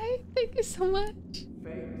 Cyber Kai. Thank you so much.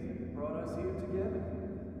 Fate brought us here together.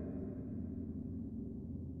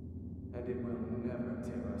 And it will never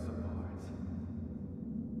tear us apart.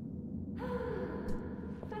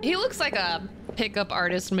 He looks like a pickup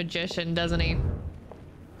artist magician, doesn't he?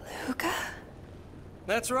 Luca?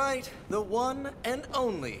 That's right, the one and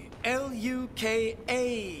only L-U-K-A.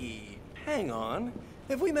 Hang on,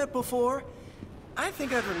 have we met before? I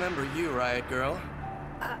think I'd remember you, Riot Girl.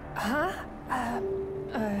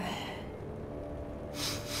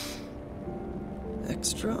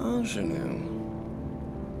 Extra ingenue.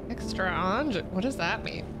 Extra ingenue? What does that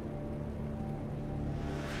mean?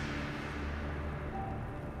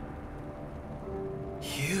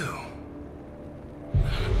 You.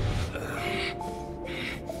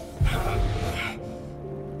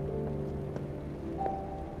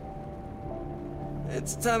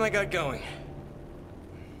 It's time I got going.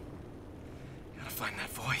 Gotta find that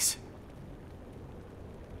voice.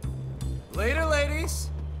 Later, ladies.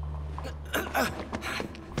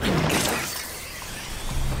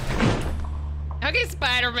 Okay,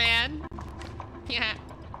 Spider-Man. Yeah.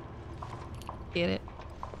 Get it.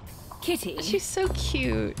 Kitty, She's so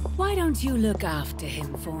cute. why don't you look after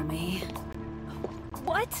him for me?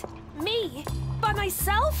 What? Me? By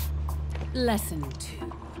myself? Lesson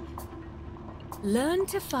 2. Learn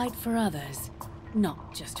to fight for others,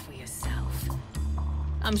 not just for yourself.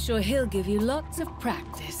 I'm sure he'll give you lots of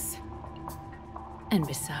practice. And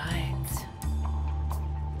besides...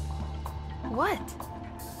 What?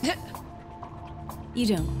 You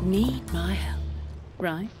don't need my help,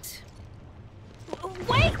 right?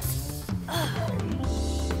 Wait!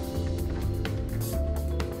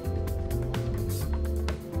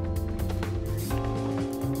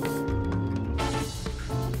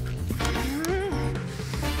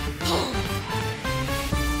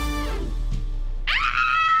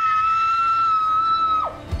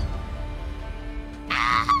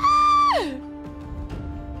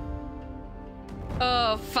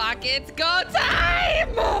 Oh, fuck, it's go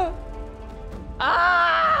time!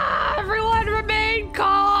 Ah! Everyone remain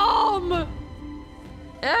calm!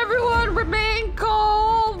 Everyone remain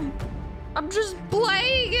calm! I'm just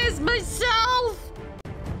playing as myself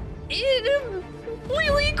in a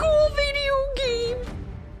really cool video game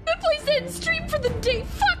that plays end stream for the day.